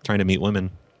trying to meet women.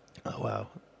 Oh wow!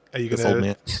 Are you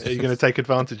gonna take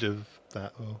advantage of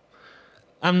that? Or?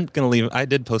 I'm gonna leave. I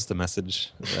did post a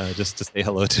message just to say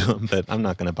hello to him, but I'm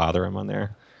not gonna bother him on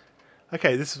there.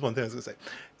 Okay, this is one thing I was gonna say.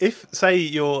 If say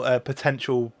you're a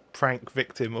potential prank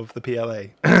victim of the PLA,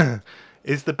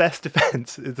 is the best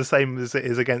defense the same as it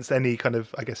is against any kind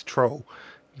of, I guess, troll?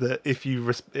 That if you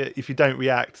don't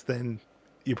react, then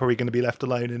you're probably going to be left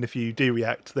alone, and if you do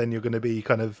react, then you're going to be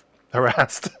kind of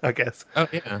harassed, I guess. Oh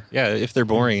yeah. If they're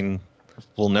boring,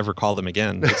 we'll never call them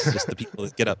again. It's just the people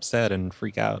that get upset and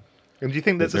freak out. And do you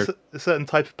think there's a certain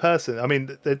type of person? I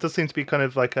mean, there does seem to be kind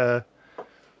of like a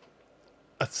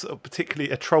sort of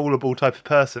particularly a trollable type of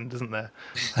person, doesn't there?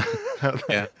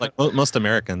 Yeah, like most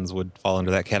Americans would fall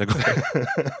into that category.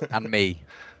 And me.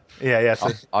 Yeah.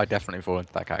 So. I definitely fall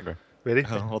into that category. Really?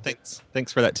 Oh, well,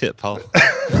 thanks for that tip, Paul.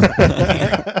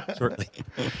 Shortly.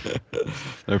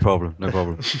 No problem.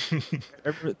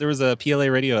 There was a PLA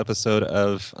radio episode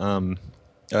of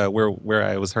where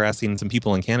I was harassing some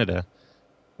people in Canada,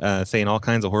 saying all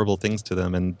kinds of horrible things to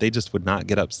them, and they just would not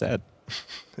get upset.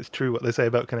 It's true what they say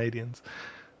about Canadians.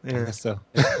 Yeah. I guess so.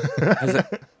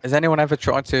 Has anyone ever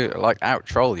tried to out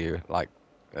troll you,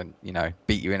 and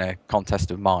beat you in a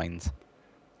contest of minds?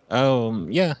 Oh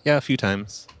yeah, a few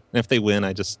times. And if they win,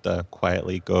 I just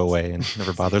quietly go away and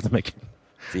never bother them again.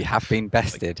 So you have been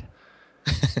bested.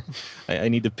 I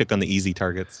need to pick on the easy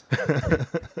targets.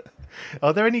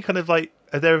 Are there any kind of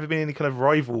have there ever been any kind of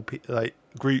rival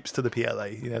groups to the PLA?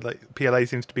 PLA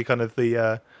seems to be kind of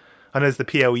the I know it's the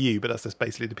PLU, but that's just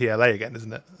basically the PLA again,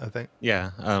 isn't it? I think.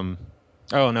 Yeah.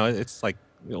 Oh no, it's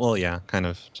kind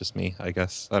of just me, I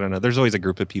guess. I don't know. There's always a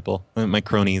group of people, my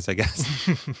cronies, I guess.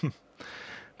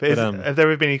 But have there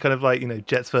ever been any kind of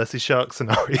Jets versus Sharks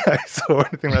scenarios or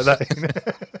anything like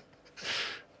that?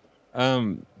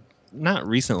 Not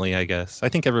recently, I guess. I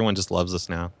think everyone just loves us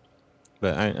now.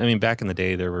 But I mean, back in the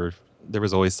day, there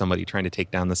was always somebody trying to take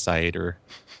down the site or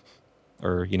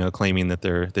claiming that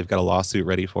they've got a lawsuit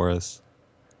ready for us.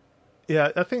 Yeah,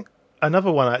 I think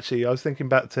another one actually. I was thinking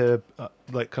back to kind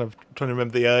of trying to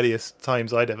remember the earliest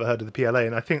times I'd ever heard of the PLA,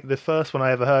 and I think the first one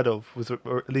I ever heard of was,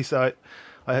 or at least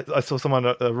I saw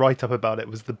someone write up about it.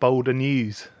 Was the Boulder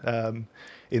News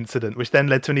incident, which then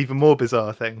led to an even more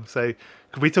bizarre thing. So,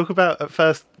 could we talk about at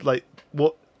first, like,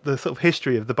 what the sort of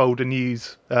history of the Boulder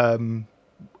News,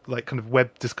 like, kind of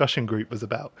web discussion group was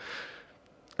about,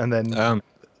 and then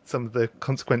some of the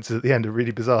consequences at the end are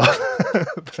really bizarre.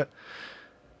 But,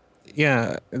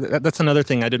 yeah, that's another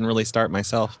thing I didn't really start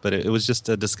myself, but it was just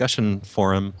a discussion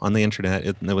forum on the internet.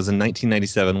 It was in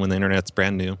 1997 when the internet's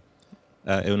brand new,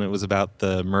 and it was about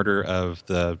the murder of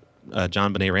the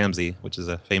John Benet Ramsey, which is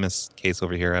a famous case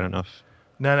over here. I don't know if...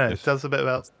 No, tell us a bit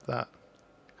about that.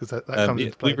 Because that comes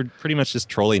into play. We were pretty much just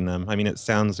trolling them. I mean, it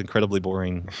sounds incredibly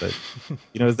boring, but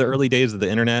it was the early days of the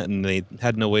internet, and they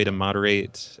had no way to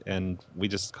moderate, and we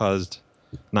just caused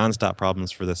nonstop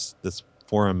problems for this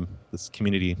forum, this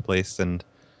community place, and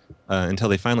until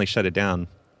they finally shut it down.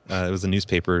 It was a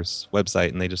newspaper's website,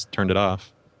 and they just turned it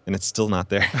off, and it's still not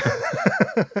there.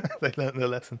 They learned their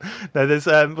lesson. No, there's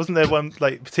wasn't there one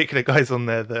like particular guys on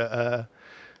there that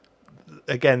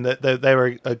again that they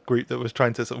were a group that was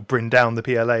trying to sort of bring down the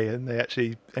PLA, and they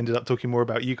actually ended up talking more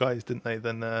about you guys, didn't they?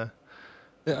 Than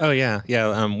oh yeah.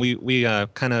 We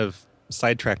kind of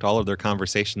sidetracked all of their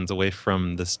conversations away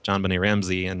from this John Benet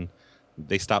Ramsey, and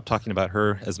they stopped talking about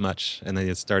her as much, and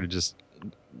they started just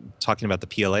talking about the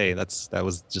PLA. That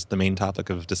was just the main topic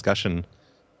of discussion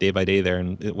day by day there,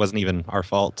 and it wasn't even our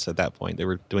fault at that point. They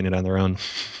were doing it on their own.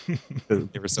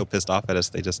 They were so pissed off at us,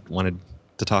 they just wanted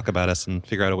to talk about us and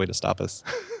figure out a way to stop us.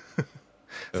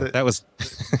 So that was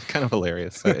kind of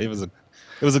hilarious. It was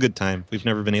a good time. We've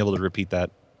never been able to repeat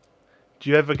that. Do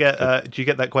you ever get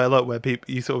that quite a lot, where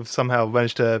you sort of somehow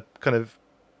manage to kind of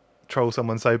troll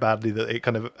someone so badly that it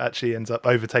kind of actually ends up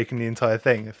overtaking the entire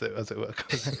thing, as it were?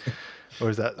 Or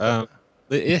is that?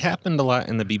 It happened a lot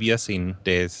in the BBSing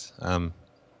days.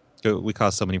 We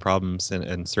caused so many problems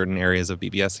in certain areas of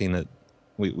BBSing that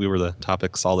we were the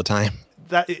topics all the time.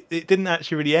 That it didn't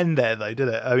actually really end there, though, did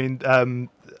it? I mean,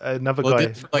 another guy it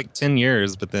did for like 10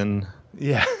 years, but then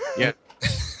yeah.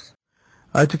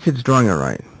 I took kids drawing all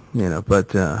right,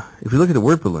 but if you look at the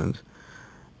word balloons,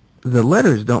 the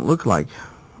letters don't look like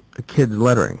a kid's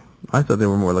lettering. I thought they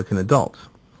were more like an adult's.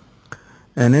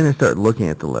 And then I started looking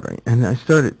at the lettering, and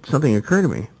something occurred to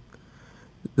me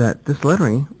that this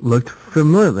lettering looked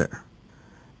familiar.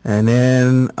 And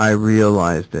then I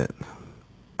realized it.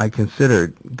 I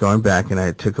considered going back, and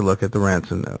I took a look at the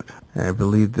ransom note, and I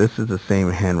believe this is the same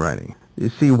handwriting. You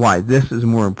see why this is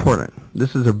more important.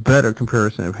 This is a better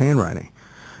comparison of handwriting.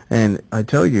 And I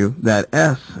tell you, that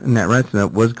S in that ransom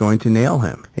note was going to nail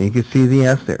him. And you can see the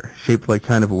S there, shaped like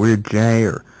kind of a weird J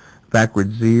or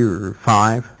backward Z or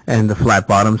 5. And the flat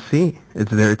bottom C is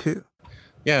there too.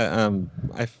 Yeah,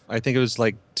 I think it was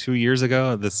like 2 years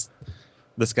ago, this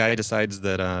guy decides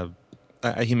that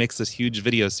he makes this huge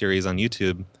video series on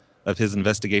YouTube of his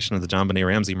investigation of the John Benet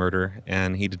Ramsey murder,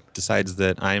 and he decides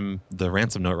that I'm the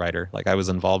ransom note writer, like I was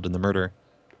involved in the murder.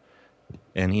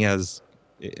 And he has...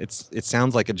 It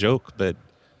sounds like a joke, but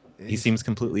he seems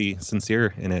completely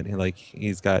sincere in it. Like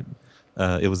he's got,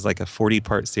 it was like a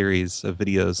 40-part series of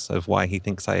videos of why he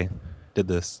thinks I did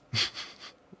this,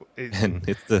 and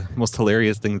it's the most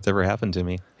hilarious thing that's ever happened to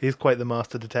me. He's quite the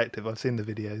master detective. I've seen the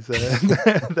videos.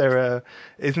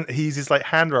 He's just like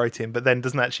handwriting, but then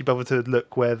doesn't actually bother to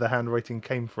look where the handwriting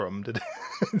came from.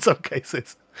 In some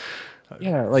cases.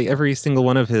 Yeah, like every single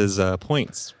one of his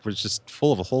points was just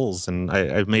full of holes, and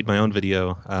I made my own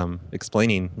video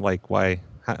explaining like why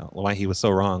he was so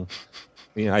wrong.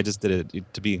 I just did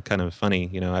it to be kind of funny.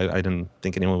 I didn't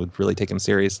think anyone would really take him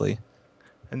seriously.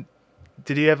 And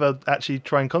did he ever actually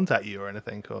try and contact you or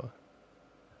anything? Or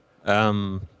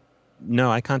no,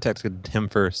 I contacted him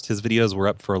first. His videos were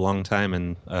up for a long time,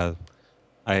 and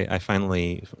I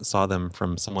finally saw them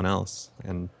from someone else,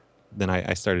 and then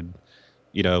I started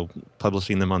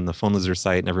publishing them on the Phone Loser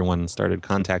site, and everyone started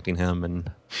contacting him.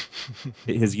 And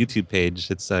his YouTube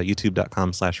page, it's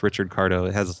youtube.com/Richard Cardo.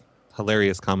 It has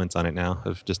hilarious comments on it now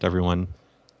of just everyone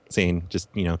saying just,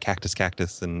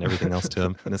 cactus, and everything else to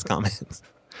him in his comments.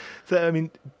 So, I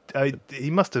mean, he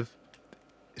must have,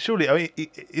 surely, I mean,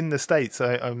 in the States,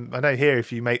 I know here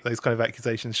if you make those kind of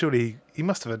accusations, surely he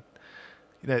must have,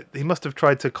 he must have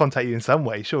tried to contact you in some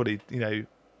way, surely, didn't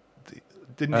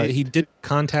he? He did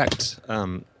contact.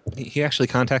 He actually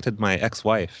contacted my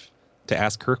ex-wife to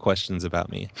ask her questions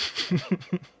about me.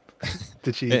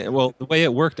 Did she? Well, the way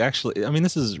it worked, actually, I mean,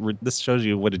 this shows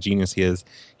you what a genius he is.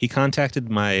 He contacted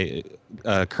my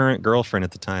current girlfriend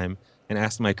at the time and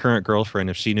asked my current girlfriend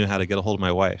if she knew how to get a hold of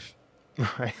my wife.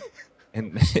 Right.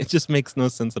 And it just makes no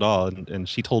sense at all. And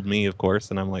she told me, of course,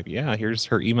 and I'm like, yeah, here's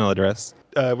her email address.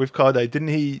 With Cardo, didn't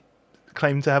he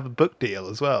claimed to have a book deal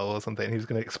as well, or something. He was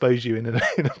going to expose you in a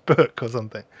book or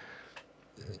something.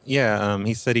 Yeah,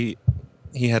 he said he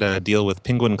had a deal with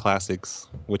Penguin Classics,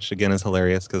 which again is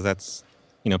hilarious because that's,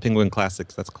 Penguin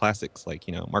Classics. That's classics like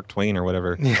Mark Twain or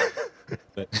whatever. Yeah.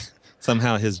 But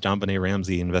somehow his JonBenet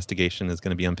Ramsey investigation is going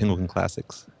to be on Penguin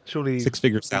Classics. Surely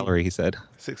 6-figure salary, he said.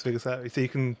 6-figure salary. So I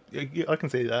can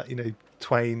see that.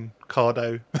 Twain,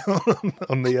 Cardo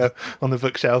on the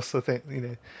bookshelves. I think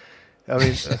I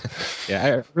mean, yeah,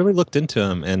 I really looked into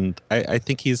him, and I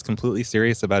think he's completely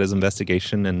serious about his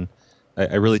investigation, and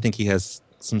I really think he has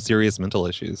some serious mental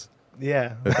issues.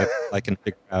 Yeah, that I can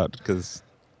figure out because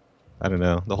I don't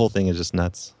know. The whole thing is just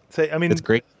nuts. So I mean, it's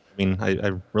great. I mean,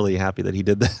 I'm really happy that he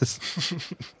did this.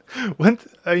 I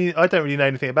don't really know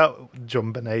anything about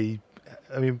JonBenet.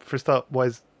 I mean, for a start,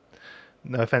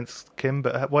 no offense, Kim,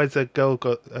 but why has a girl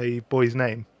got a boy's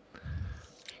name?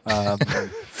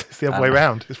 It's the other way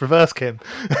around. It's reverse, Kim.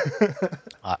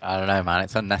 I don't know, man.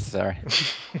 It's unnecessary.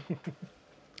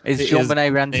 Is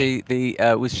JonBenet Ramsey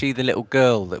was she the little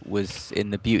girl that was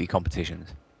in the beauty competitions?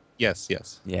 Yes.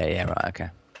 Yeah, right, okay.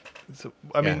 So,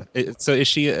 I mean, so is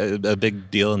she a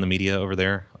big deal in the media over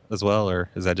there as well, or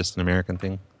is that just an American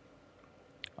thing?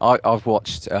 I've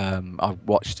watched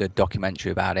a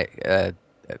documentary about it,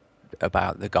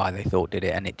 about the guy they thought did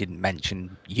it, and it didn't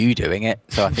mention you doing it.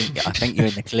 So I think you're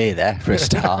in the clear there for a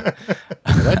start.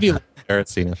 That'd be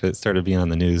embarrassing if it started being on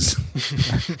the news.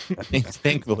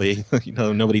 Thankfully,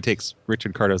 nobody takes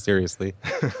Richard Cardo seriously,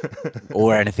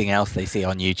 or anything else they see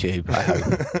on YouTube. I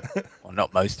hope, or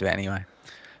not most of it anyway.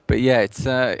 But yeah,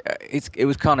 it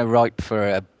was kind of ripe for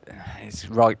a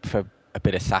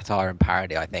bit of satire and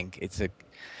parody. I think it's a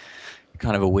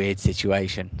kind of a weird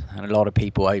situation, and a lot of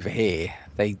people over here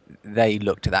they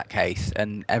looked at that case,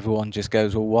 and everyone just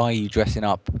goes, "Well, why are you dressing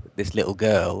up this little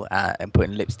girl and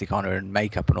putting lipstick on her and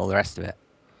makeup and all the rest of it?"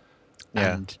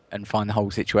 Yeah. And find the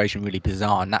whole situation really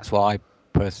bizarre. And that's why I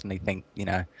personally think,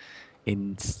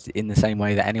 in the same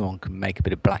way that anyone can make a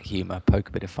bit of black humor, poke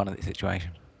a bit of fun at the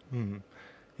situation. Hmm.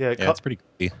 Yeah, it's pretty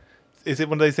creepy. Is it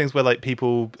one of those things where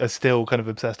people are still kind of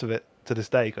obsessed with it to this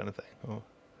day, kind of thing? Or?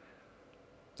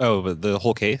 Oh, but the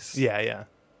whole case? Yeah.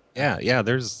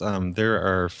 There's there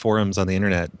are forums on the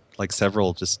internet, like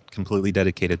several, just completely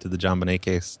dedicated to the JonBenet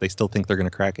case. They still think they're going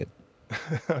to crack it.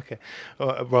 Okay,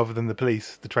 rather than the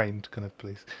police, the trained kind of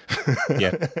police.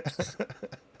 Yeah,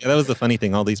 that was the funny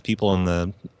thing. All these people in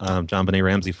the JonBenet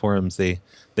Ramsey forums, they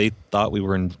thought we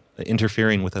were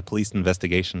interfering with a police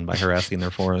investigation by harassing their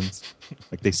forums.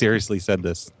 Like, they seriously said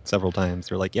this several times.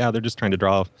 They're like, yeah, they're just trying to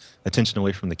draw attention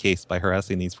away from the case by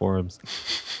harassing these forums.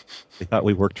 They thought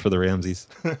we worked for the Ramseys.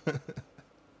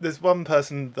 There's one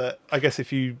person that I guess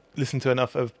if you listen to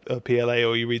enough of PLA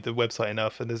or you read the website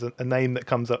enough, and there's a name that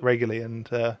comes up regularly, and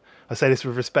I say this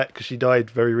with respect because she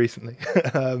died very recently.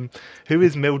 Who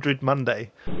is Mildred Monday?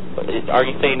 Are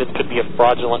you saying this could be a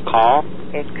fraudulent call?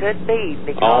 It could be,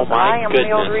 because I am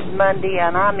Mildred Monday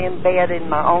and I'm in bed in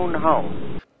my own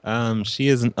home. She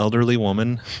is an elderly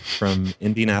woman from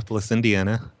Indianapolis,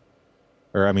 Indiana.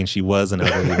 Or, I mean, she was an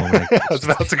elderly woman. I was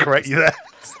about to correct you there.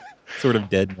 Sort of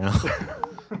dead now.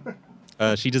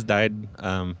 She just died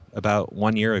about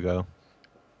 1 year ago.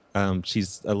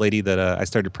 She's a lady that I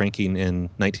started pranking in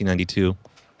 1992,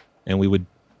 and we would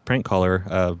prank call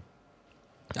her,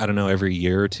 I don't know, every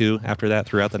year or two after that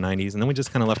throughout the 90s, and then we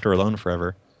just kind of left her alone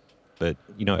forever. But,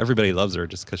 everybody loves her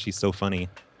just because she's so funny.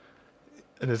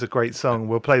 And there's a great song.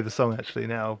 We'll play the song actually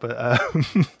now, but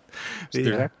there's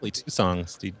actually two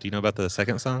songs. Do you know about the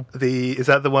second song? Is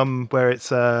that the one where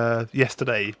it's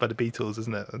 "Yesterday" by the Beatles,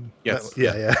 isn't it? And yes.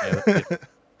 Yeah.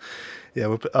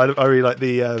 Yeah. I really like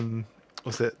the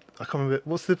what's it? I can't remember.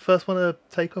 What's the first one to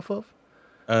take off of?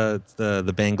 It's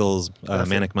the Bangles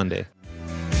 "Manic Monday."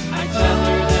 I tell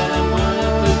her that I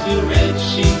wanna put new red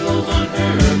shingles on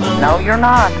her home. No, you're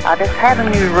not. I just had a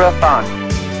new roof on.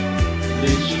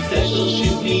 Then she says she'll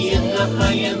shoot me in the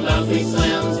high and loudly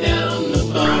slams down the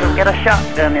phone. You'll get a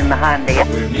shotgun in the hind end.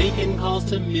 We're making calls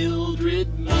to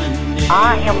Mildred Monday.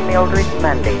 I am Mildred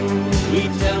Monday. We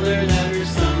tell her that her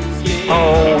son's gay.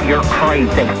 Oh, you're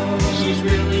crazy. She's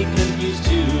really confused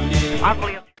today.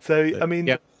 So, I mean...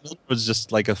 Yeah, Mildred was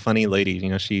just like a funny lady.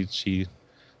 She just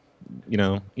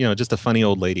a funny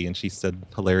old lady, and she said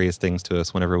hilarious things to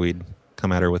us whenever we'd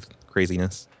come at her with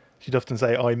craziness. She'd often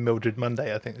say, "I'm Mildred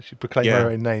Monday." I think she'd proclaim her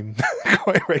own name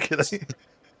quite regularly.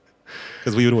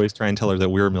 Because we would always try and tell her that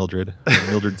we were Mildred.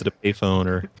 Mildred's at a payphone,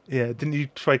 or yeah. Didn't you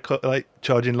try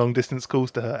charging long distance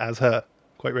calls to her as her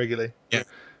quite regularly? Yeah,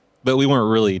 but we weren't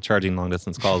really charging long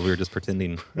distance calls. We were just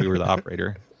pretending we were the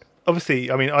operator. Obviously,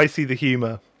 I mean, I see the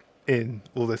humour in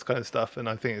all this kind of stuff, and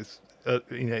I think it's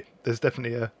there's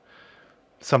definitely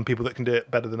some people that can do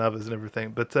it better than others and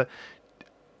everything. But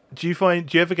do you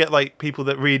ever get like people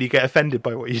that really get offended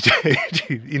by what you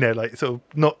do? You know, like sort of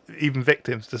not even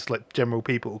victims, just like general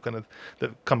people kind of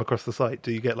that come across the site?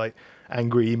 Do you get like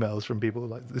angry emails from people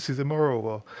like this is immoral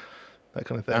or that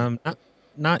kind of thing?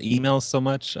 Not emails so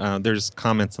much. There's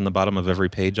comments on the bottom of every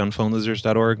page on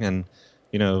phonelosers.org, and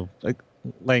you know,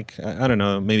 like I don't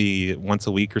know, maybe once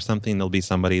a week or something, there'll be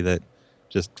somebody that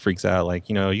just freaks out, like,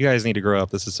 you know, you guys need to grow up.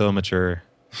 This is so immature.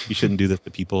 You shouldn't do this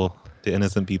to people, to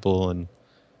innocent people. And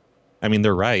I mean,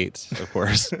 they're right, of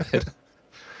course.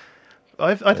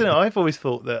 I don't know. I've always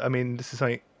thought that. I mean, this is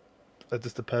something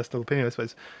just a personal opinion, I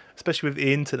suppose, especially with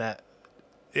the internet.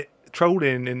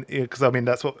 Trolling, and because I mean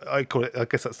that's what I call it. I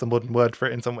guess that's the modern word for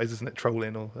it in some ways, isn't it?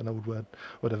 Trolling, or an old word,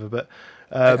 whatever. But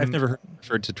I've never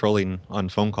referred to trolling on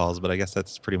phone calls, but I guess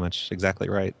that's pretty much exactly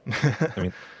right.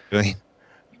 I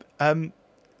mean,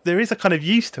 there is a kind of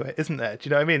use to it, isn't there? Do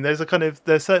you know what I mean?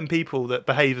 There's certain people that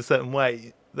behave a certain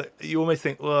way that you almost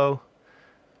think, well,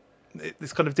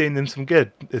 it's kind of doing them some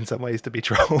good in some ways to be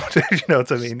trolled. You know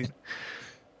what I mean?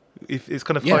 It's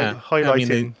kind of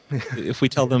highlighting. I mean, if we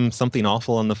tell them something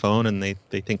awful on the phone and they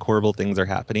think horrible things are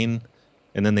happening,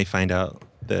 and then they find out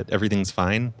that everything's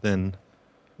fine, then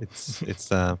it's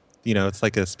you know, it's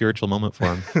like a spiritual moment for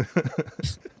them.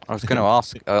 I was going to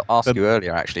ask you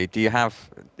earlier, actually. Do you have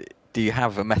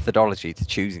a methodology to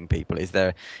choosing people? Is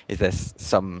there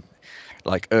some,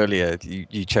 like earlier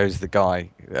you chose the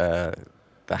guy, the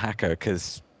hacker,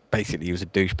 because basically he was a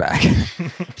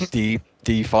douchebag.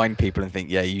 Do you find people and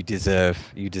think, yeah, you deserve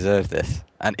this?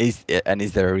 And is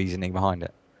there a reasoning behind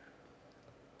it?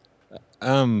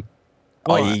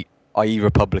 I.e.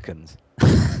 Republicans.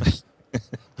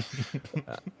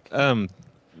 I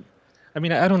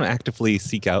mean, I don't actively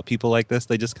seek out people like this.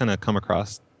 They just kind of come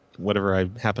across whatever I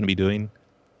happen to be doing.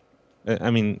 I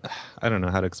mean, I don't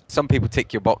know how to explain. Some people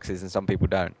tick your boxes and some people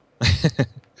don't.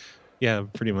 Yeah,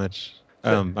 pretty much.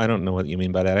 I don't know what you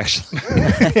mean by that, actually.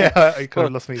 Yeah, I kind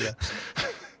of lost me there.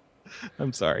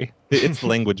 I'm sorry. It's the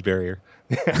language barrier.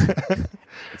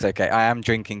 It's okay. I am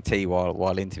drinking tea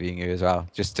while interviewing you as well,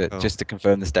 just to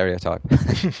confirm the stereotype.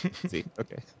 See,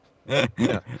 okay.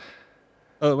 Yeah.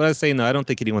 Oh, what I was saying, though, I don't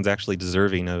think anyone's actually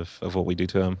deserving of what we do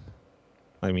to them.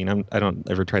 I mean, I don't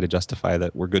ever try to justify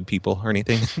that we're good people or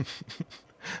anything.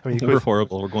 I mean, we're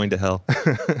horrible. We're going to hell.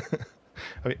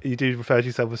 I mean, you do refer to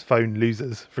yourself as phone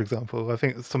losers, for example. I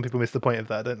think some people miss the point of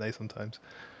that, don't they, sometimes?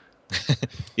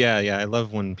 Yeah, I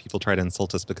love when people try to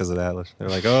insult us because of that. They're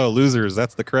like, oh, losers,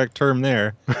 that's the correct term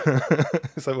there.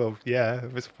 It's like, well, yeah,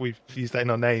 we've used that in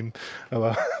our name. Oh,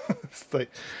 well. It's like,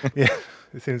 yeah,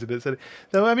 it seems a bit silly.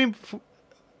 No, I mean,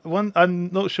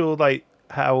 I'm not sure, like,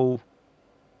 how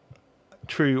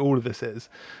true all of this is,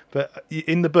 but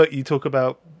in the book you talk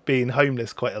about being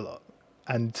homeless quite a lot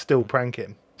and still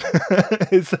pranking.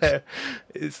 Is that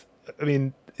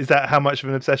how much of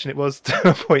an obsession it was to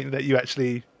a point that you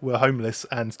actually were homeless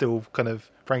and still kind of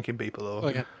pranking people? Or...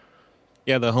 Oh,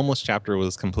 yeah, the homeless chapter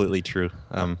was completely true.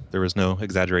 There was no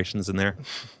exaggerations in there.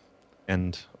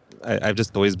 And I've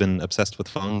just always been obsessed with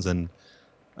phones, and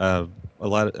a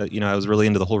lot of, I was really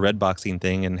into the whole red boxing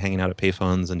thing and hanging out at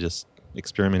payphones and just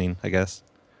experimenting, I guess,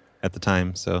 at the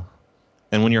time. So,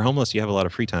 and when you're homeless, you have a lot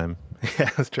of free time. Yeah,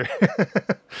 that's true.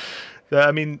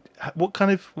 I mean, what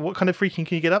kind of freaking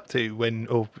can you get up to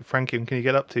or franking can you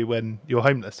get up to when you're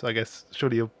homeless? I guess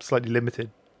surely you're slightly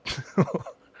limited.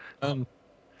 I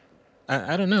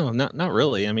don't know, not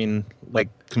really. I mean, like,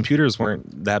 computers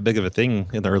weren't that big of a thing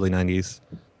in the early 90s.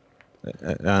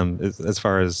 As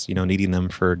far as needing them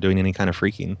for doing any kind of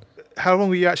freaking. How long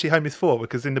were you actually homeless for?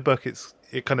 Because in the book,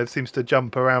 it kind of seems to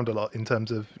jump around a lot in terms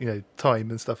of time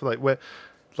and stuff. Like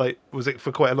was it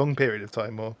for quite a long period of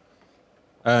time, or?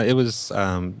 It was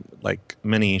like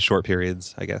many short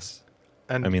periods, I guess.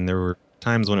 And I mean, there were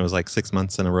times when it was like 6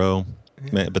 months in a row,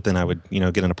 yeah. But then I would,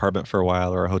 get an apartment for a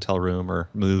while or a hotel room or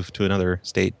move to another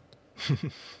state.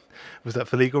 Was that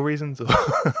for legal reasons? Or?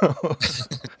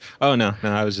 Oh, no,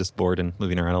 I was just bored and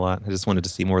moving around a lot. I just wanted to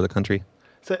see more of the country.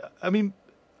 So, I mean,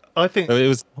 I think... It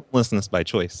was homelessness by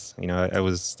choice.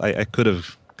 I could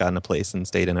have gotten a place and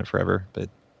stayed in it forever, but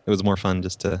it was more fun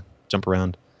just to jump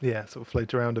around. Yeah, sort of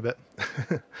float around a bit.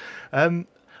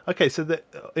 Okay, so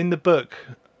in the book,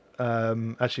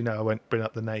 actually no, I won't bring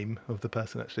up the name of the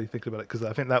person actually thinking about it, because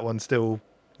I think that one still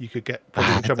you could get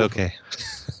probably in trouble. Okay.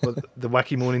 For, the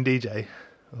Wacky Morning DJ.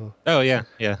 Oh yeah.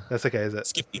 That's okay, is it?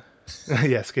 Skippy.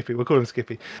 Yeah, Skippy. We'll call him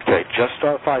Skippy. Okay, Just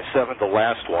Star 57, the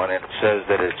last one, and it says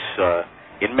that it's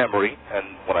in memory, and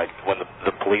when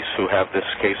the police who have this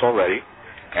case already,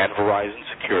 and Verizon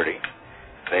Security,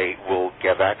 they will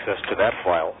give access to that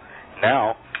file.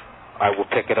 Now, I will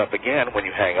pick it up again when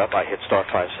you hang up. I hit star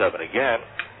 57 again,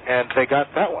 and they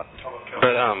got that one.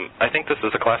 But I think this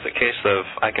is a classic case of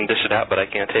I can dish it out, but I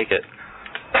can't take it.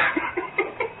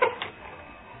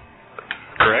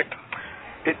 Correct?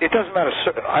 It doesn't matter,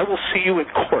 sir. I will see you in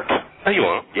court. No, you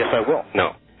won't. Yes, I will.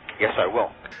 No. Yes, I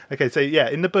will. Okay, so yeah,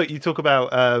 in the book you talk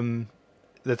about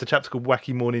there's a chapter called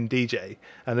Wacky Morning DJ,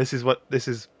 and this is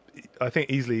I think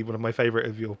easily one of my favourite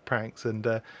of your pranks. And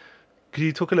could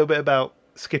you talk a little bit about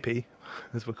Skippy,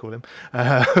 as we'll call him,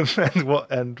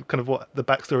 and kind of what the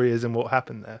backstory is and what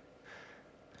happened there?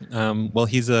 Well,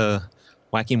 he's a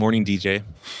wacky morning DJ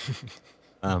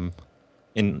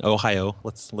in Ohio.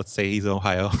 Let's say he's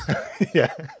Ohio.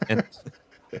 Yeah. And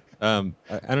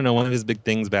I don't know, one of his big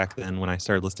things back then when I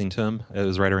started listening to him, it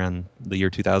was right around the year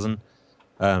 2000.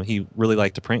 He really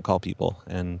liked to prank call people,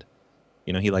 and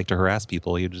he liked to harass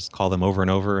people. He would just call them over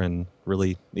and over, and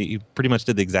really, he pretty much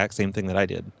did the exact same thing that I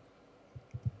did.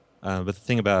 But the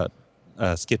thing about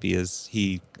Skippy is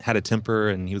he had a temper,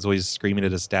 and he was always screaming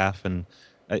at his staff, and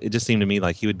it just seemed to me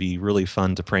like he would be really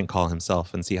fun to prank call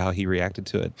himself and see how he reacted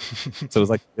to it. So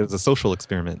it was a social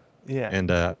experiment. Yeah.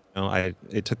 And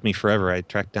it took me forever. I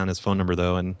tracked down his phone number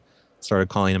though, and started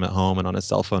calling him at home and on his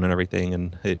cell phone and everything,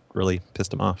 and it really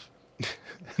pissed him off.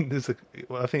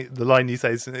 I think the line you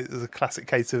say is a classic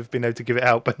case of being able to give it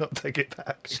out but not take it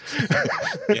back.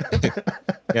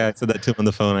 Yeah, I said that to him on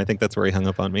the phone. I think that's where he hung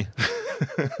up on me.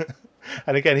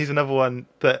 And again, he's another one,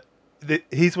 but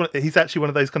he's actually one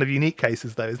of those kind of unique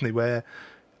cases though, isn't he, where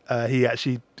he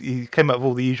came up with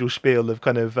all the usual spiel of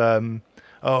kind of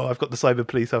I've got the cyber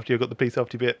police after you, I've got the police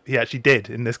after you, but he actually did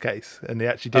in this case, and he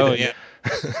actually did. Oh, yeah.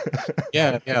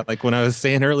 Yeah. Like when I was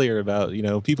saying earlier about,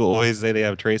 people always say they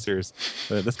have tracers,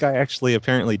 but this guy actually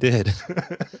apparently did.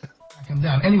 Come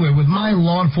down. Anyway, with my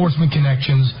law enforcement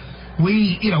connections,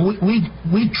 we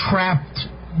trapped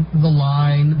the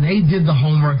line. They did the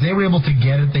homework. They were able to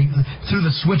get it. They through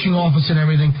the switching office and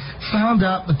everything. Found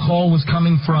out the call was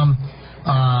coming from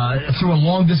through a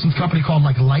long distance company called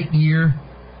like Lightyear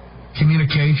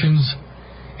Communications,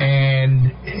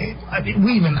 and I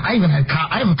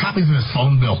have copies of his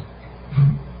phone bill.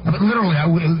 I mean, literally,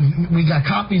 we got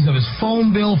copies of his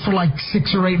phone bill for like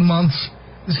 6 or 8 months.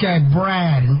 This guy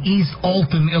Brad in East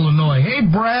Alton, Illinois. Hey,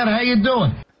 Brad, how you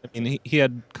doing? I mean, he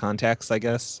had contacts, I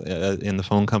guess, in the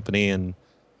phone company and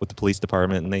with the police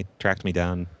department, and they tracked me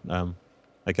down,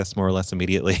 I guess, more or less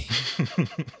immediately.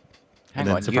 Hang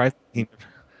on,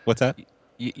 what's that?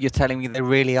 You're telling me they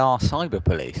really are cyber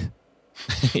police?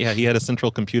 Yeah, he had a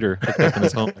central computer hooked up in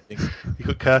his home, I think. You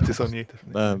got Curtis on you.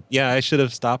 Yeah, I should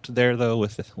have stopped there, though,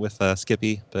 with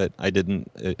Skippy, but I didn't.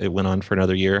 It went on for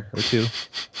another year or two.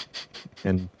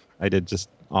 And I did just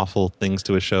awful things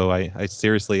to his show. I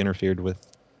seriously interfered with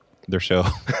their show.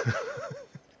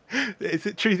 Is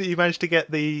it true that you managed to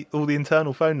get all the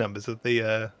internal phone numbers of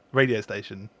the radio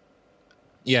station?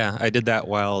 Yeah, I did that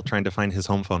while trying to find his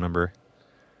home phone number.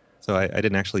 So I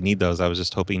didn't actually need those. I was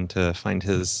just hoping to find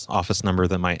his office number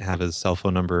that might have his cell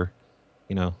phone number,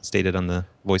 stated on the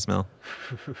voicemail.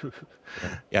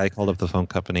 Yeah, I called up the phone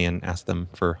company and asked them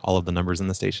for all of the numbers in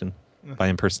the station by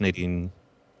impersonating,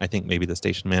 I think, maybe the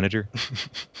station manager.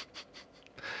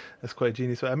 That's quite a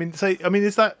genius way.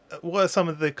 Is that, what are some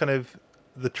of the kind of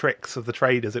the tricks of the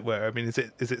trade, as it were? I mean, is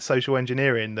it social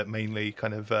engineering that mainly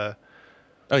kind of...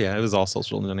 Oh yeah, it was all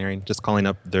social engineering. Just calling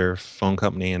up their phone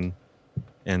company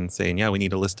and saying, yeah, we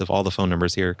need a list of all the phone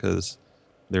numbers here because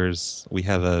we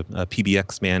have a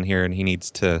PBX man here and he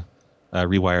needs to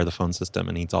rewire the phone system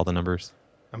and needs all the numbers.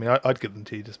 I mean, I'd give them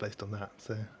to you just based on that.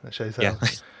 So that shows how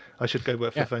I should go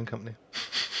work for a phone company.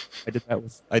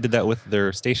 I did that with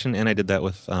their station, and I did that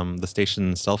with the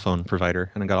station's cell phone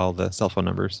provider, and I got all the cell phone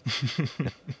numbers.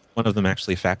 One of them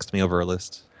actually faxed me over a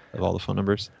list of all the phone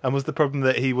numbers. And was the problem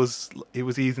that he was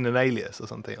using an alias or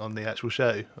something on the actual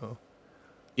show? Or?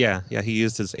 Yeah, he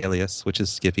used his alias, which is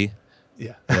Skippy.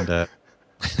 Yeah, and,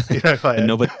 and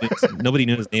nobody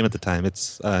knew his name at the time.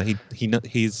 It's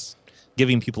he's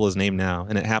giving people his name now,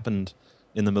 and it happened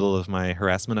in the middle of my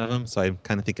harassment of him. So I'm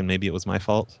kind of thinking maybe it was my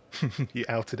fault. You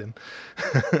outed him.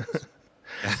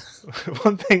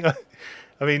 One thing,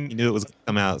 I mean, he knew it was going to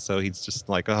come out, so he's just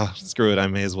like, oh, screw it, I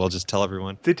may as well just tell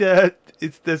everyone.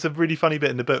 There's a really funny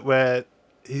bit in the book where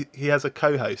he has a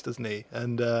co-host, doesn't he?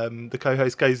 And the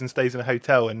co-host goes and stays in a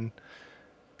hotel, and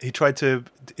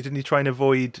didn't he try and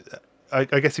avoid, I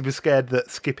guess he was scared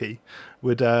that Skippy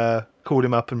would call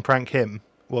him up and prank him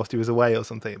whilst he was away or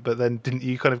something, but then didn't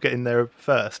you kind of get in there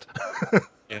first?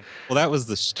 Yeah. Well, that was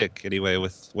the shtick anyway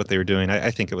with what they were doing.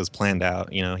 I think it was planned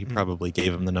out. He probably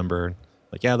gave him the number,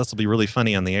 like, yeah, this will be really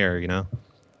funny on the air.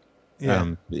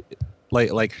 Yeah.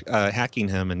 hacking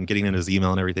him and getting into his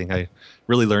email and everything, I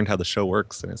really learned how the show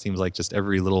works, and it seems like just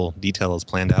every little detail is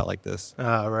planned out like this.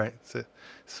 Ah, right. So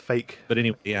it's fake. But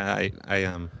anyway, yeah,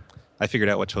 I figured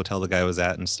out which hotel the guy was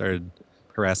at and started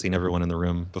harassing everyone in the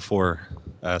room before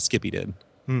Skippy did.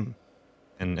 Hmm.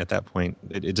 And at that point,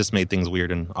 it just made things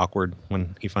weird and awkward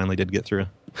when he finally did get through.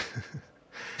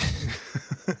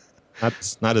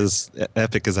 Not as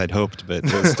epic as I'd hoped, but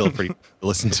it was still pretty to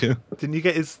listen to. Didn't you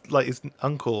get his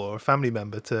uncle or a family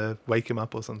member to wake him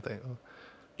up or something?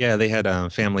 Yeah, they had a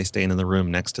family staying in the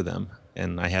room next to them,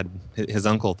 and his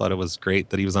uncle thought it was great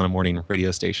that he was on a morning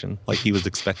radio station, like he was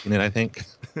expecting it, I think.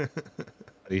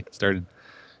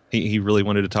 He really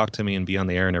wanted to talk to me and be on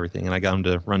the air and everything, and I got him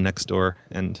to run next door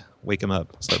and wake him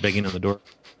up, start banging on the door.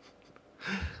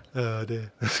 Oh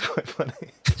dear, that's quite funny.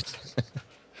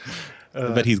 I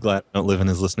bet he's glad I don't live in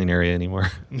his listening area anymore.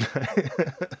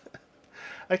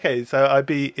 Okay, so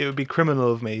it would be criminal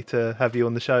of me to have you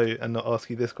on the show and not ask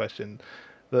you this question.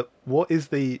 But what is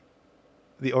the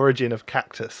origin of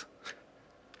cactus?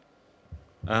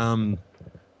 It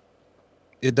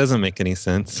doesn't make any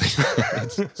sense.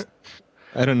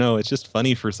 I don't know. It's just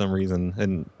funny for some reason,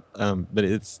 and but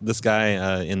it's this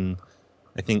guy in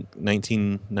I think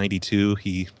 1992.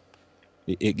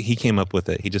 He came up with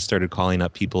it. He just started calling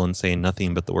up people and saying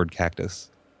nothing but the word cactus.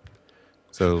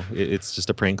 So it's just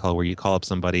a prank call where you call up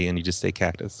somebody and you just say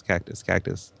cactus, cactus,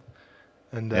 cactus,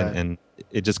 and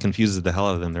it just confuses the hell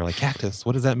out of them. They're like, cactus?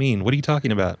 What does that mean? What are you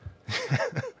talking about?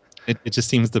 It just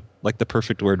seems like the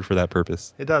perfect word for that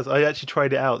purpose. It does. I actually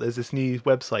tried it out. There's this new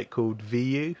website called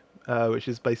VU, which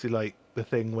is basically like the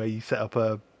thing where you set up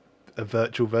a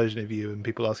virtual version of you and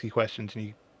people ask you questions and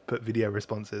you put video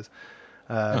responses.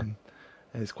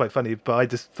 And it's quite funny, but I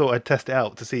just thought I'd test it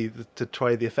out to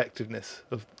try the effectiveness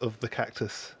of the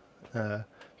cactus,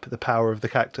 the power of the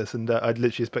cactus, and I'd literally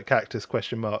just put cactus ?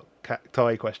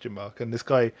 Cacti ? And this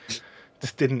guy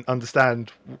just didn't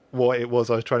understand what it was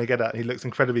I was trying to get at, and he looks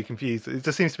incredibly confused. It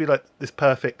just seems to be like this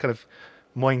perfect kind of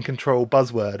mind control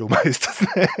buzzword almost, doesn't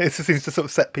it? It just seems to sort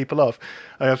of set people off.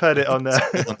 I've heard it on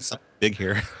something big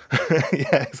here.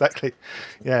 Yeah, exactly.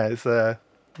 Yeah, it's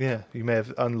you may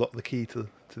have unlocked the key to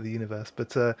the universe,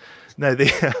 but no,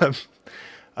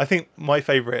 I think my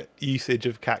favorite usage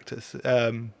of cactus,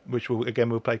 which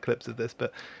we'll play clips of this,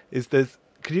 but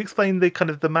could you explain the kind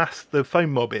of the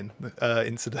phone mobbing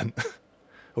incident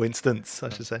or instance, I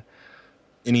should say?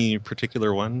 Any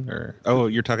particular one, or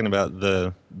you're talking about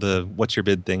the what's your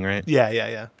bid thing, right?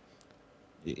 Yeah.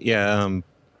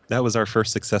 That was our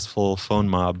first successful phone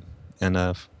mob, and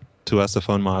to us, a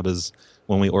phone mob is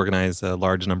when we organize a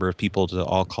large number of people to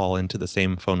all call into the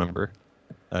same phone number,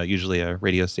 usually a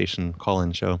radio station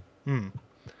call-in show.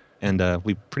 And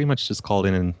we pretty much just called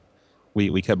in, and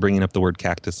we kept bringing up the word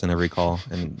cactus in every call,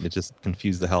 and it just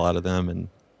confused the hell out of them, and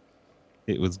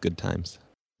it was good times.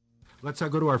 Let's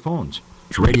go to our phones.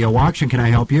 It's Radio Auction. Can I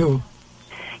help you?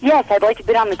 Yes, I'd like to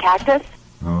bid on the cactus.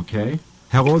 Okay.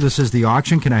 Hello, this is the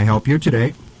auction. Can I help you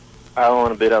today? I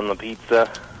want to bid on the pizza.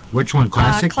 Which one?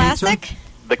 Classic classic?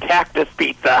 The cactus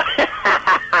pizza.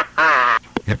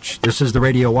 This is the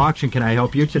Radio Auction. Can I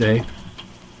help you today?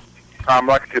 I'd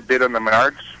like to bid on the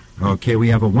Menards. Okay, we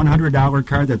have a $100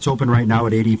 card that's open right now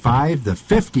at $85. The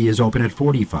 $50 is open at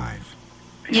 $45.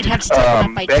 You'd have to take it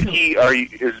up by Becky,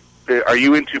 2. are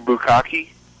you into bukkake?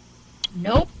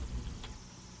 Nope.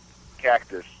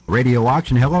 Cactus. Radio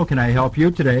Auction. Hello, can I help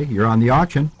you today? You're on the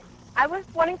auction. I was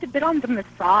wanting to bid on the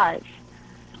massage.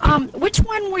 Which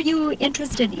one were you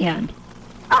interested in?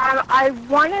 I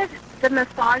wanted the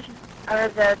massage, or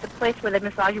the place where they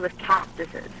massage you with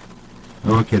cactuses.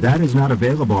 Okay, that is not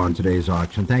available on today's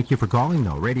auction. Thank you for calling,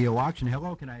 though. Radio Auction.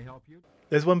 Hello, can I help you?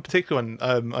 There's one particular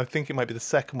one. I think it might be the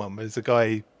second one. There's a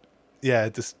guy,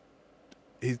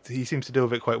 he seems to deal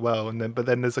with it quite well, but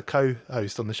then there's a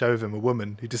co-host on the show with him, a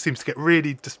woman, who just seems to get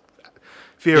really just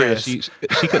furious. Yeah,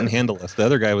 she couldn't handle us. The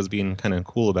other guy was being kind of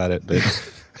cool about it, but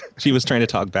she was trying to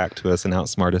talk back to us and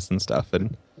outsmart us and stuff,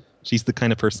 and she's the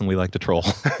kind of person we like to troll.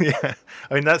 Yeah,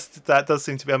 I mean that does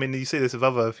seem to be. I mean, you see this with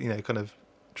other kind of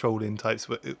trolling types.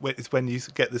 It's when you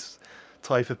get this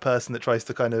type of person that tries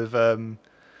to kind of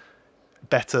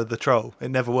better the troll.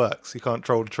 It never works. You can't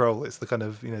troll the troll. It's the kind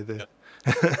of the.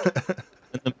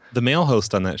 And the male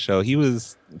host on that show, he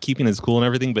was keeping his cool and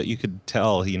everything, but you could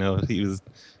tell, he was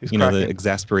the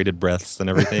exasperated breaths and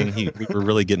everything. We were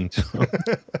really getting to him.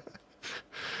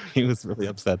 He was really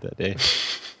upset that day.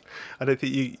 I don't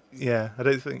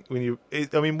think when you.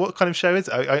 What kind of show is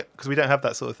it? Because we don't have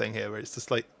that sort of thing here, where it's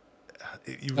just like.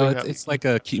 It's like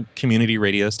a community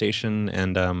radio station,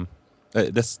 and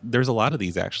there's a lot of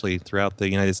these actually throughout the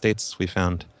United States. We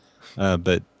found,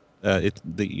 but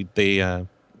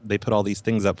They put all these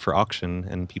things up for auction,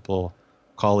 and people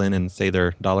call in and say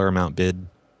their dollar amount bid.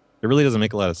 It really doesn't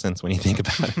make a lot of sense when you think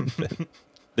about it. But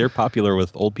they're popular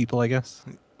with old people, I guess.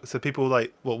 So people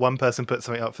like, one person puts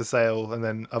something up for sale, and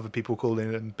then other people call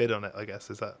in and bid on it, I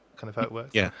guess. Is that kind of how it works?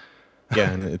 Yeah.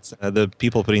 Yeah, and it's the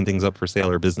people putting things up for sale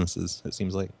are businesses, it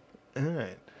seems like. All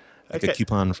right. Like a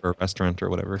coupon for a restaurant or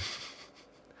whatever.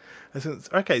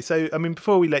 Okay, so, I mean,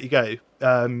 before we let you go,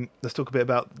 let's talk a bit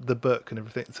about the book and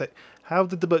everything. So how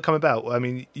did the book come about? I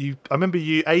mean, I remember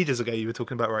ages ago you were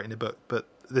talking about writing a book, but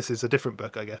this is a different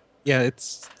book, I guess. Yeah,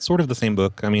 it's sort of the same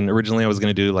book. I mean, originally I was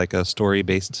going to do like a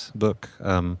story-based book,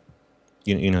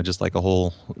 just like a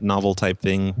whole novel type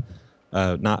thing,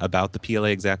 not about the PLA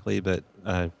exactly, but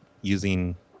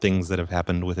using things that have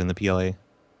happened within the PLA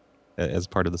as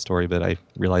part of the story. But I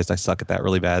realized I suck at that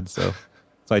really bad, so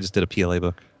I just did a PLA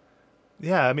book.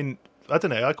 Yeah, I mean, I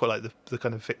don't know. I quite like the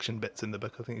kind of fiction bits in the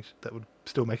book. I think that would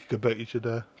still make a good book. You should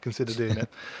consider doing it.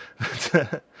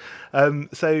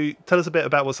 So tell us a bit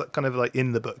about what's kind of like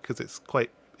in the book, because it's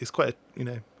quite a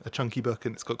chunky book,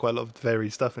 and it's got quite a lot of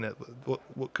varied stuff in it.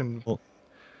 What can... Well,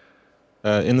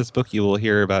 in this book, you will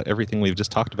hear about everything we've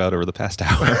just talked about over the past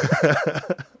hour.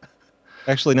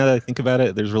 Actually, now that I think about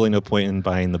it, there's really no point in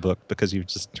buying the book because you've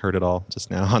just heard it all just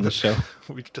now on the show.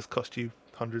 We've just cost you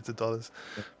hundreds of dollars.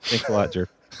 Thanks a lot, jerk.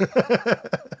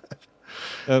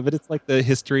 But it's like the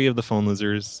history of the phone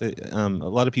losers. A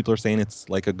lot of people are saying it's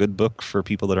like a good book for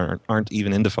people that aren't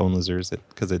even into phone losers,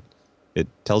 because it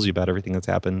tells you about everything that's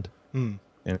happened. And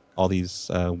all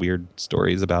these weird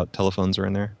stories about telephones are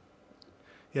in there.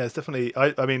 Yeah, it's definitely...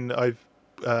 I mean, I'm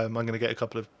going to get a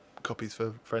couple of copies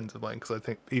for friends of mine, because I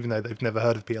think even though they've never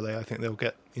heard of PLA, I think they'll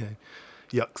get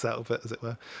yucks out of it, as it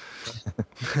were.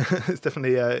 It's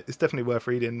definitely worth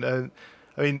reading. I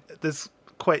mean, there's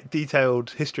quite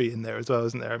detailed history in there as well,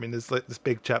 isn't there? I mean, there's like this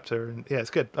big chapter, and yeah, it's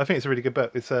good. I think it's a really good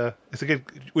book. It's a good...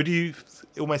 Would you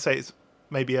almost say it's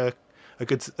maybe a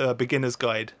good beginner's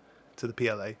guide to the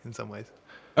PLA in some ways?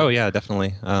 Oh yeah,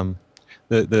 definitely.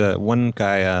 The one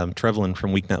guy, Trevlin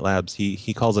from WeakNet Labs,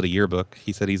 he calls it a yearbook.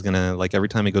 He said he's gonna, like, every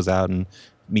time he goes out and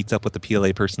meets up with the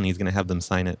PLA person, he's gonna have them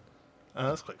sign it. Oh,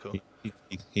 that's quite cool.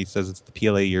 He says it's the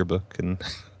PLA yearbook, and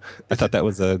I thought that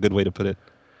was a good way to put it.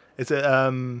 Is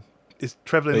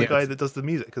Trevlin the guy that does the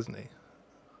music, isn't he?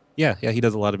 Yeah, he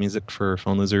does a lot of music for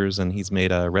phone losers, and he's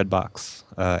made Redbox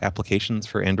applications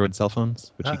for Android cell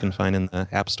phones, which you can find in the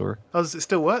App Store. Oh, does it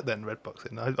still work then,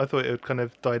 Redbox? I thought it had kind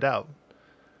of died out.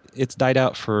 It's died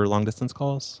out for long-distance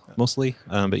calls, mostly,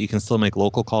 but you can still make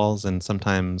local calls and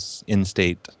sometimes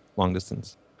in-state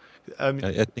long-distance. I think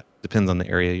it depends on the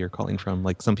area you're calling from.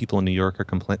 Like, some people in New York are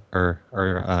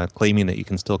claiming that you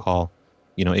can still call,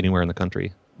 anywhere in the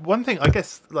country. One thing, I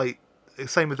guess, like,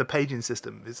 same with the paging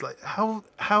system, is like, how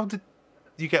did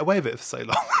you get away with it for so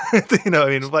long? You know what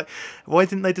I mean? Like, why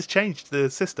didn't they just change the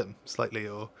system slightly,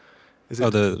 or...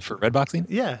 for Redboxing?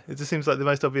 Yeah, it just seems like the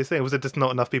most obvious thing. Was it just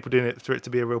not enough people doing it for it to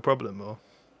be a real problem? Or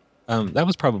that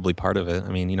was probably part of it. I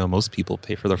mean, most people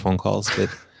pay for their phone calls, but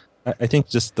I think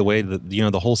just the way that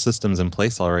the whole system's in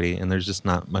place already, and there's just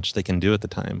not much they can do at the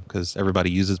time because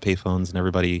everybody uses payphones and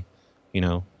everybody,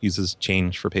 uses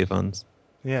change for payphones.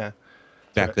 Yeah.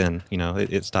 Back then,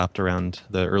 it stopped around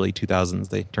the early 2000s.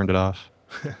 They turned it off.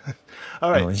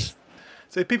 All right.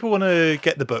 So if people want to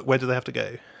get the book, where do they have to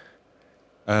go?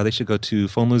 They should go to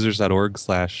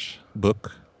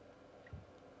phonelosers.org/book,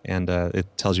 and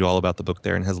it tells you all about the book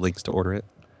there and has links to order it.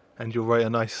 And you'll write a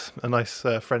nice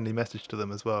friendly message to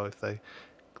them as well if they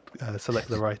select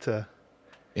the right.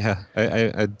 Yeah,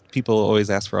 I people always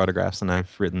ask for autographs, and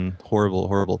I've written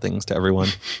horrible things to everyone.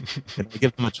 And I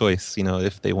give them a choice,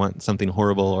 if they want something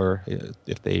horrible, or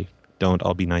if they don't,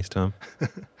 I'll be nice to them.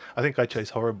 I think I chose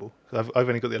horrible. I've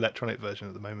only got the electronic version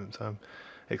at the moment, so I'm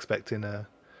expecting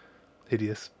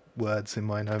hideous words in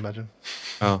mine, I imagine.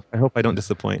 Oh, I hope I don't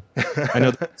disappoint. I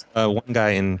know there's one guy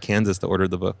in Kansas that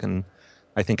ordered the book, and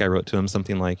I think I wrote to him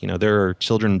something like, there are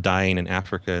children dying in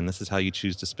Africa, and this is how you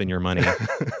choose to spend your money.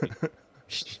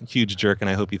 Huge jerk, and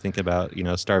I hope you think about,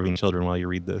 starving children while you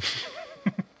read this.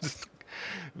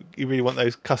 You really want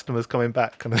those customers coming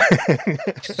back, kind of.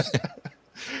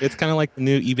 It's kind of like the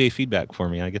new eBay feedback for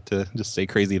me. I get to just say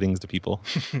crazy things to people.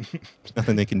 There's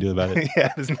nothing they can do about it.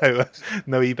 Yeah, there's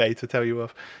no eBay to tell you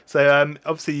off. So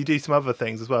obviously you do some other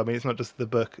things as well. I mean, it's not just the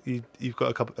book. You've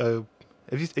got a couple.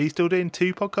 Are you still doing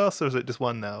 2 podcasts, or is it just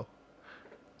 1 now?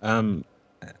 I'm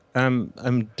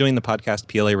doing the podcast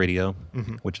PLA Radio,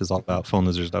 which is all about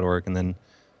phonelosers.org, and then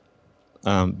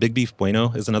Big Beef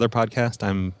Bueno is another podcast.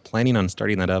 I'm planning on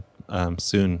starting that up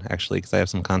soon, actually, because I have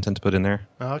some content to put in there.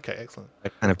 Oh, okay, excellent.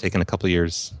 I've kind of taken a couple of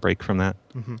years break from that.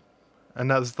 And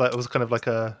that was kind of like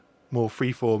a more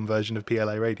freeform version of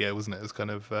PLA radio, wasn't it? It was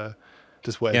kind of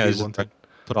just whatever you wanted.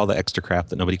 Put all the extra crap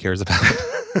that nobody cares about.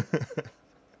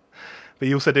 But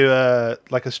you also do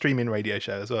like a streaming radio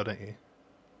show as well, don't you?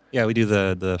 Yeah, we do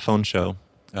the phone show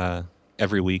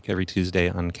every week, every Tuesday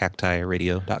on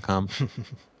cactiradio.com.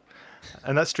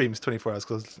 And that streams 24 hours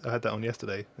because I had that on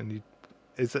yesterday. And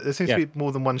there seems to be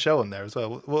more than one show on there as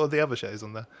well. What are the other shows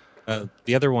on there?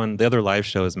 The other live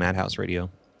show is Madhouse Radio.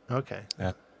 Okay.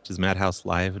 Which is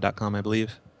madhouselive.com, I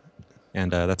believe.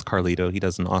 And that's Carlito. He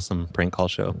does an awesome prank call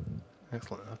show.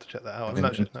 Excellent. I'll have to check that out. When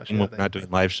we're not doing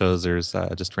live shows, there's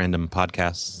just random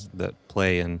podcasts that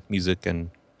play and music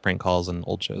and prank calls and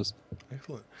old shows.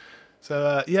 Excellent.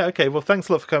 So, okay. Well, thanks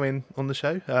a lot for coming on the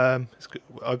show. It's good.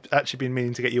 I've actually been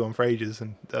meaning to get you on for ages,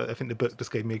 and I think the book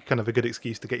just gave me kind of a good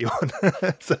excuse to get you on.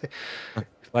 So,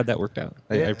 glad that worked out.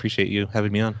 I appreciate you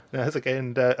having me on. No, that's okay.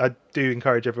 And I do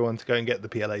encourage everyone to go and get the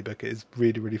PLA book. It is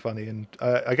really, really funny. And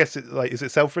I guess is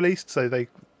it self-released? So the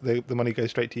money goes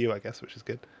straight to you, I guess, which is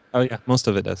good. Oh yeah, most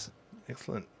of it does.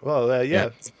 Excellent. Well,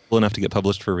 it's cool enough to get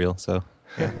published for real. So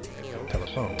yeah.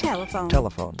 Telephone. Telephone.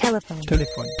 Telephone. Telephone.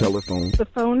 Telephone. Telephone. The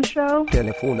phone show.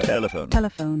 Telephone. Telephone.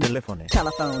 Telephone. Telephone.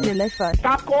 Telephone. Telephone.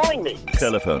 Stop calling me.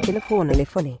 Telephone. Telephone.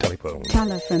 Telephone. Telephone.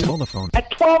 Telephone. Telephone.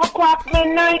 At 12 o'clock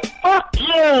midnight, fuck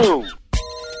you!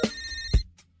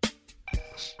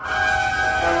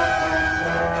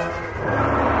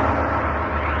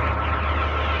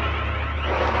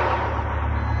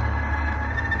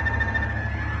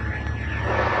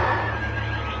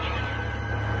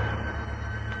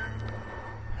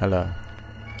 Hello,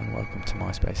 and welcome to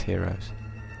MySpace Heroes.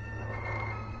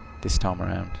 This time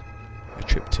around, a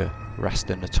trip to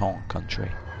Raster-Naton country,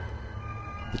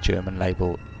 the German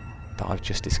label that I've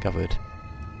just discovered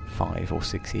 5 or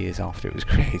 6 years after it was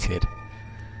created.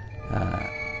 I'm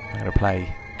going to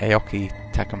play Aoki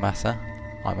Takamasa,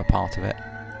 I'm a part of it,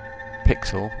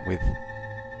 Pixel with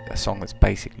a song that's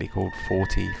basically called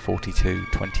 40, 42,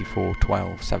 24,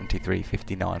 12, 73,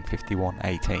 59, 51,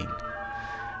 18.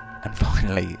 And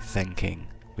finally, Zen King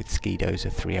with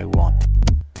Skidozer 301.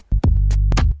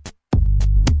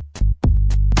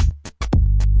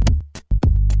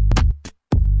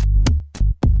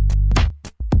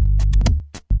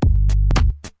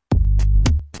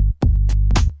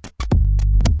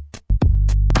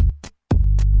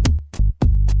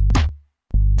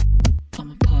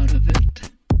 I'm a part of it.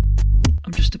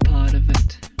 I'm just a part of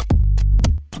it.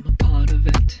 I'm a part of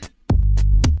it.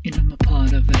 And I'm a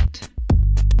part of it.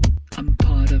 I'm a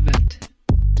part of it.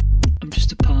 I'm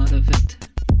just a part of it.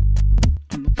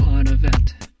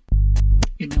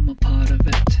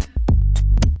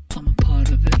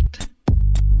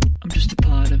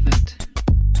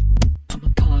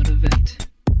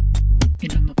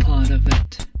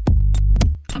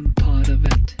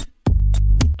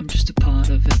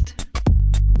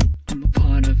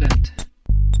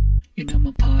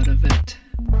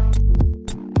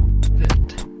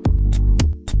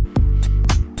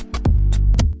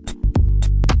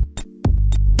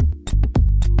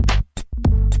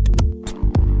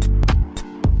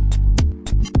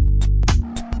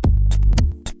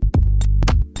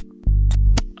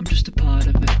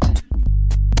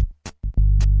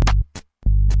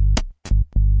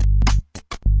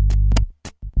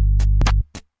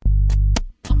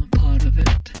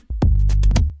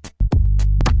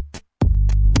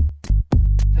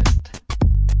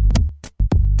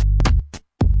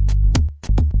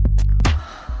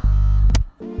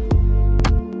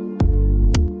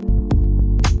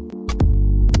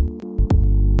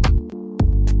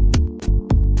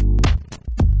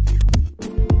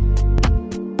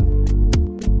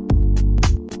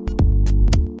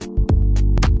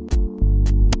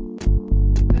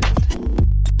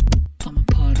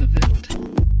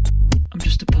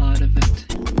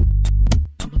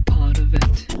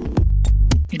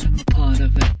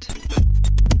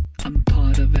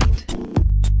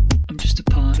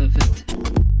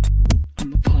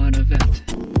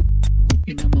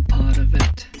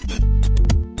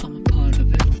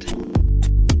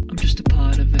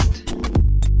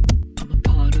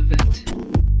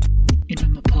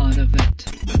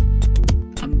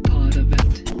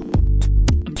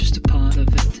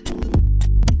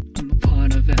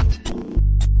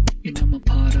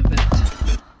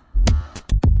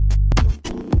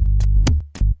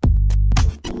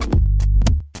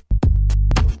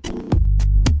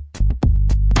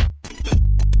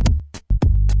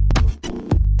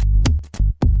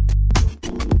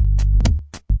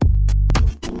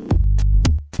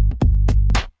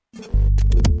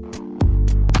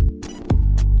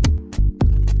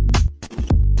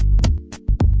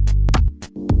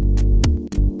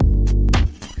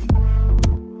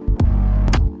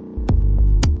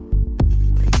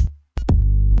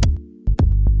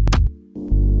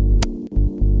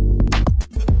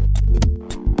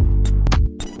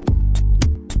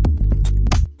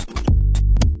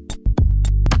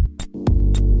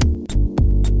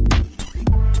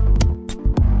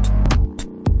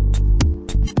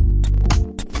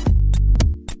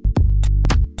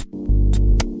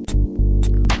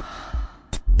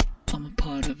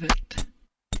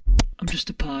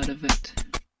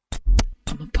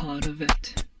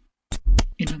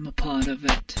 of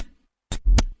it.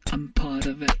 I'm a part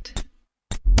of it.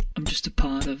 I'm just a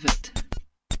part of it.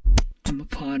 I'm a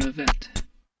part of it.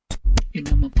 You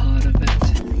know I'm a part of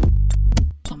it.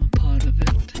 I'm a part of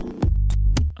it.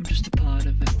 I'm just a part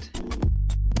of it.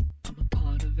 I'm a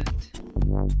part of it. You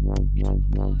know I'm a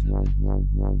part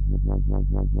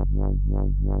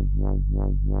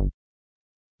of it.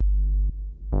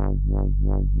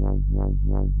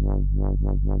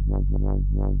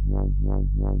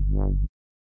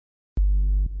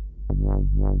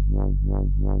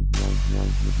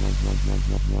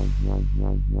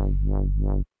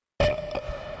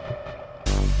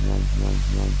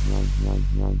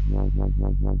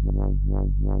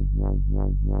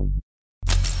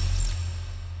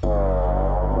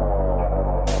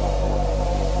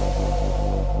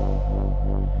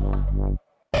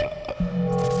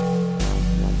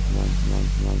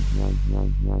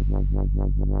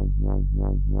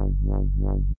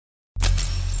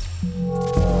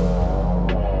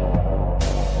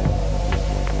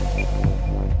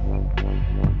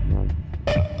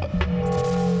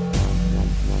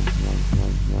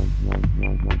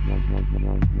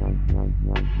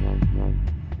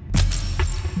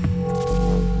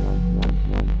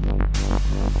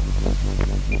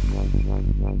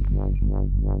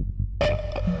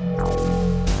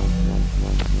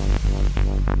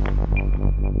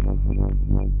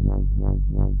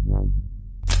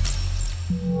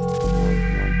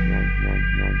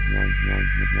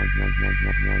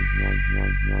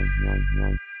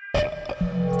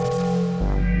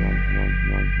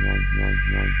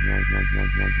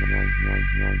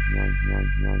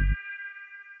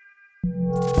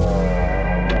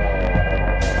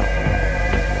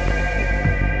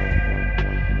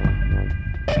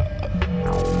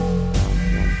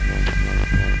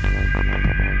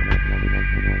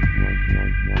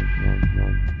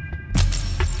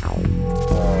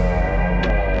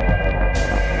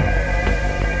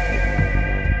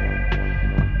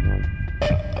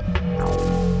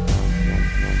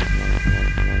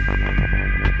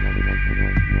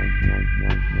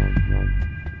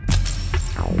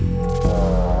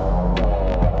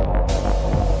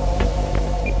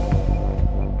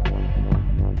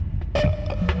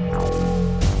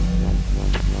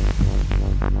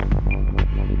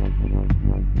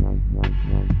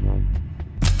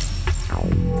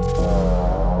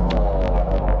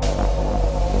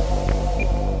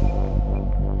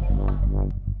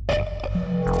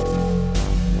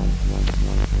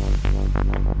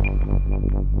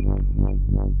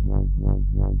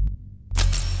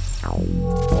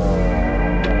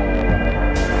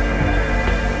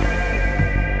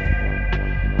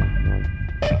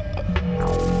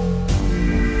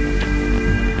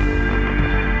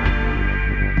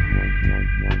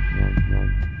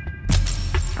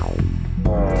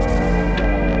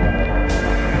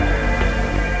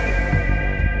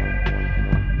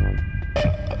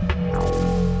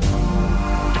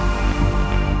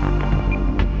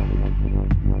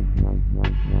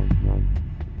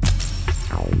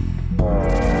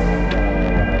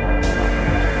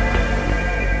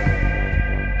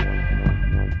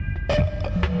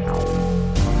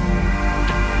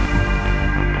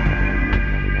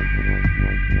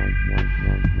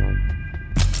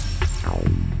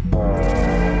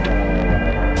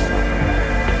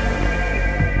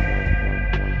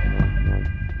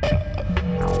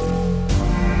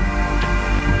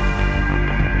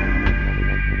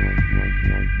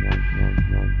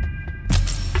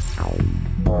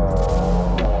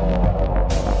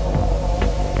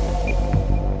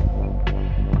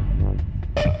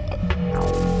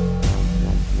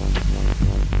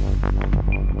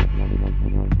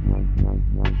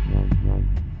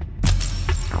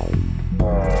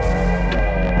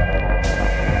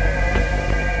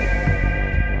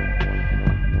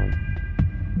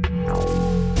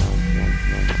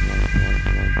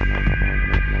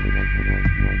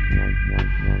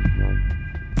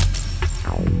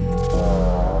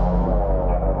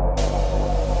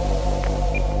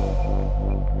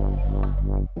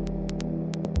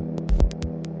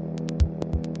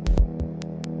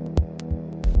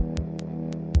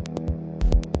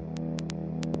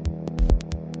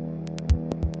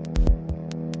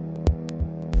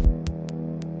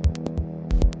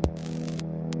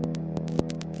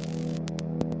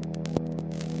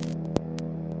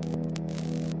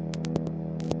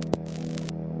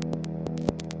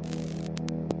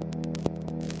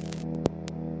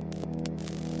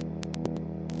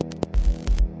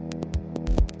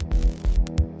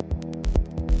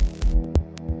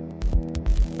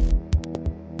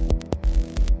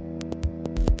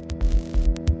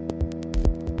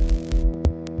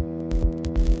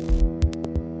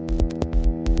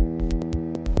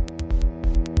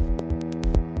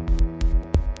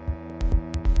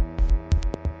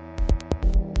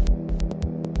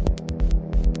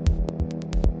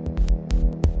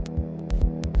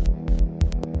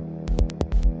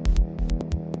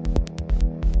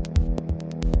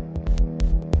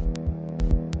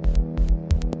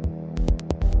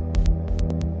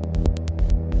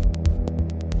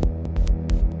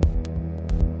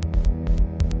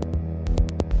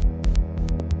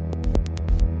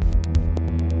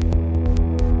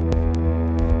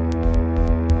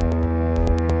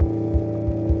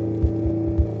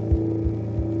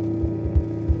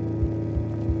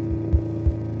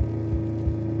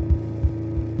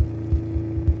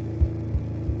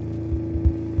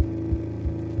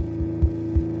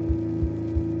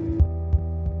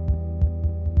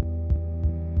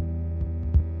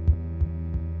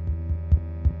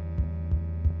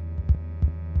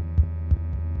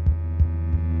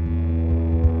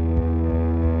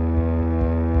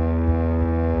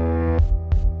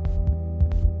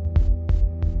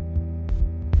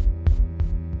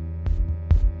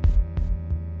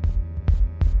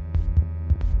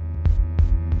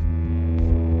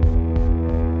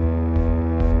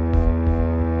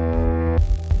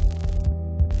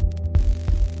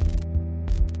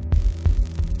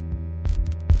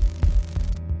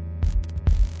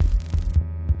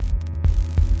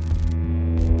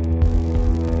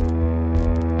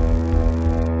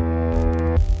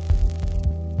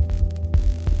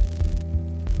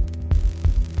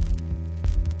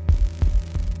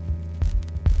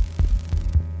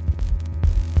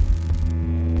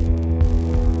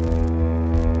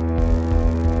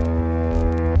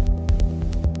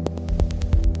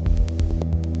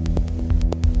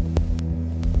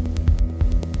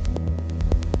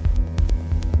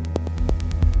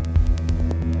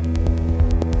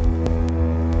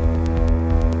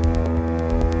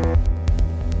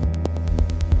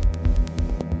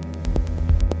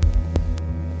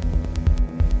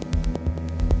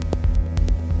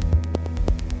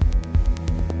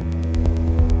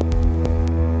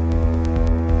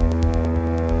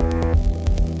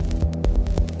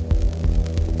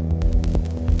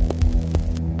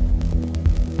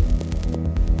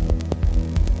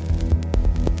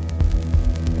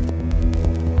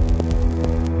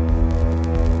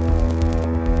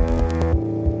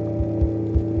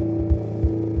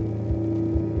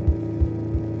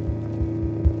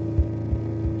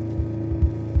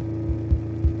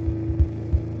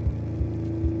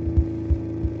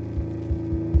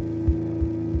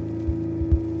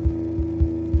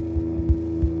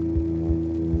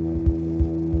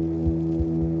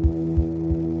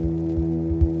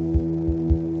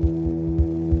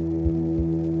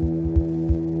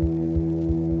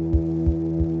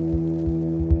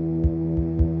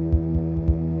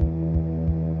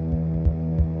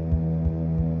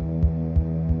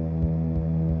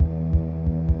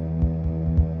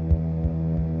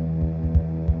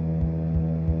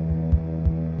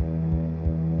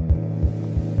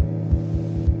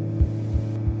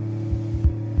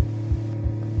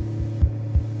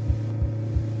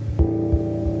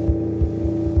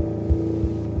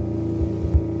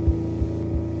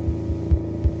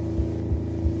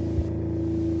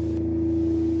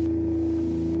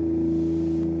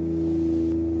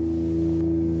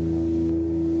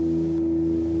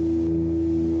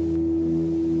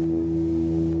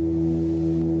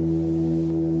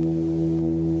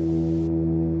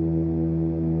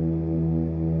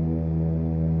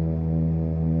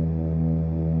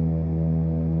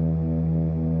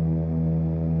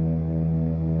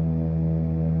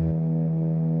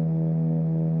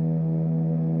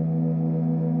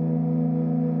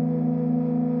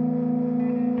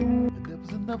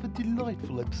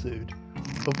 delightful episode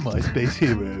of MySpace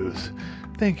Heroes.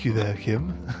 Thank you there,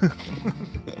 Kim.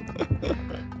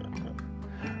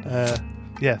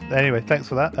 Yeah, anyway, thanks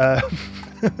for that.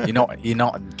 You're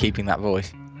not keeping that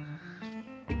voice.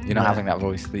 You're not having that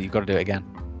voice. You've got to do it again.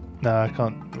 No, I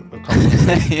can't.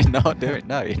 You're not doing it.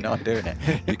 No, you're not doing it.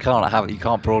 You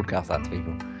can't broadcast that to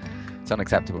people. It's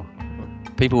unacceptable.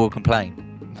 People will complain.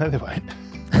 No, they won't.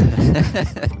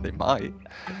 They might.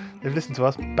 They've listened to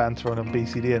us banter on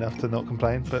BCD enough to not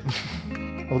complain, but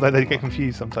although they get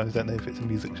confused sometimes, don't they, if it's a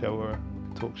music show or a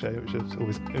talk show, which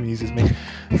always amuses me.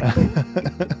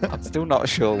 I'm still not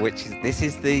sure which is. This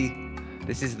is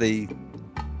the.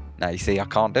 No, you see, I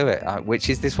can't do it.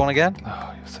 Which is this one again?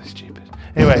 Oh, you're so stupid.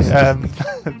 Anyway,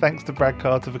 thanks to Brad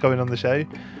Carter for coming on the show.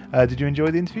 Did you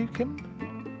enjoy the interview, Kim?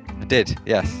 I did,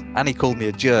 yes. And he called me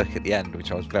a jerk at the end,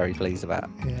 which I was very pleased about.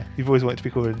 Yeah, you've always wanted to be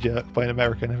called a jerk by an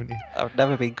American, haven't you? I've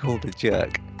never been called a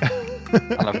jerk.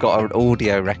 And I've got an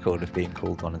audio record of being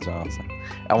called one as well. So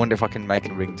I wonder if I can make a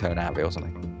ringtone out of it or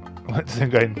something. What's him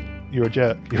going, you're a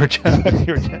jerk, you're a jerk,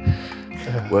 you're a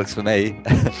jerk. Works for me.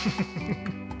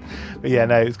 But yeah,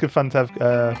 no, it's good fun to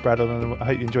have Brad on, and I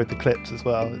hope you enjoyed the clips as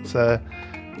well. It's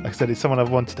like I said, it's someone I've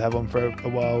wanted to have on for a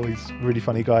while. He's a really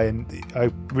funny guy, and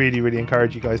I really, really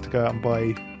encourage you guys to go out and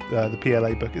buy the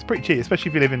PLA book. It's pretty cheap, especially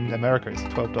if you live in America. It's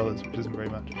 $12, which isn't very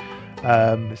much.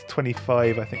 It's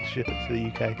 $25, I think, to ship it to the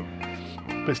UK.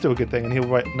 But it's still a good thing, and he'll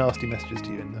write nasty messages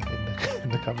to you in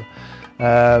the cover.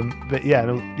 But yeah,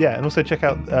 and also check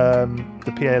out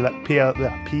the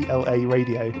PLA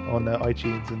Radio on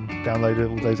iTunes and download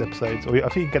all those episodes. Or I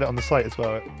think you can get it on the site as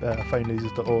well at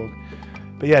phonelosers.org.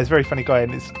 But yeah, it's a very funny guy,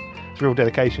 and it's real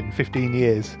dedication. 15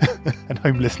 years and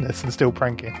homelessness and still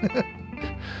pranking,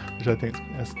 which I think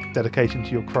is dedication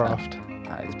to your craft.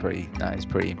 That is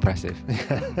pretty impressive.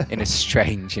 in a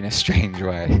strange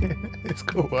way. It's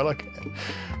cool. I like it.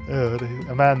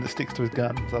 A man that sticks to his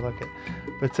guns. I like it.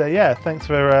 But yeah, thanks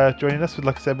for joining us.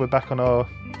 Like I said, we're back on our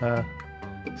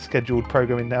scheduled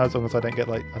programming now. As long as I don't get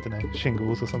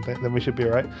shingles or something, then we should be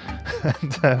alright.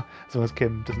 And as long as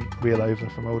Kim doesn't reel over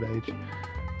from old age.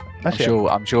 Actually,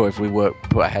 I'm sure if we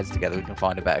put our heads together, we can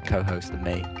find a better co-host than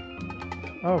me.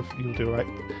 Oh, you'll do right.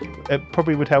 It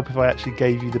probably would help if I actually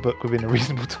gave you the book within a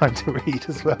reasonable time to read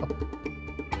as well.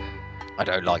 I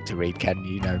don't like to read, Ken.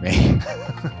 You know me.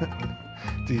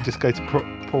 Do you just go to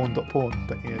porn.porn?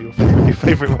 Your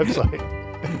favourite website?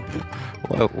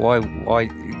 Well, why?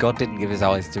 God didn't give us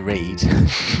eyes to read.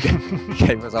 He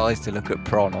gave us eyes to look at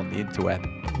prawn on the interweb.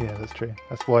 Yeah, that's true.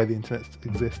 That's why the internet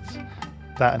exists.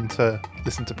 That and to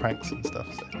listen to pranks and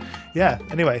stuff. So, yeah.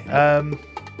 Anyway,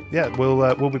 yeah,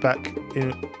 we'll be back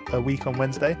in a week on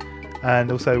Wednesday,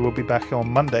 and also we'll be back on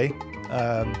Monday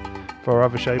for our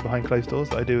other show Behind Closed Doors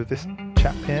that I do with this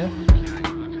chap here.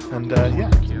 And yeah,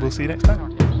 we'll see you next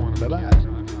time. Bye bye.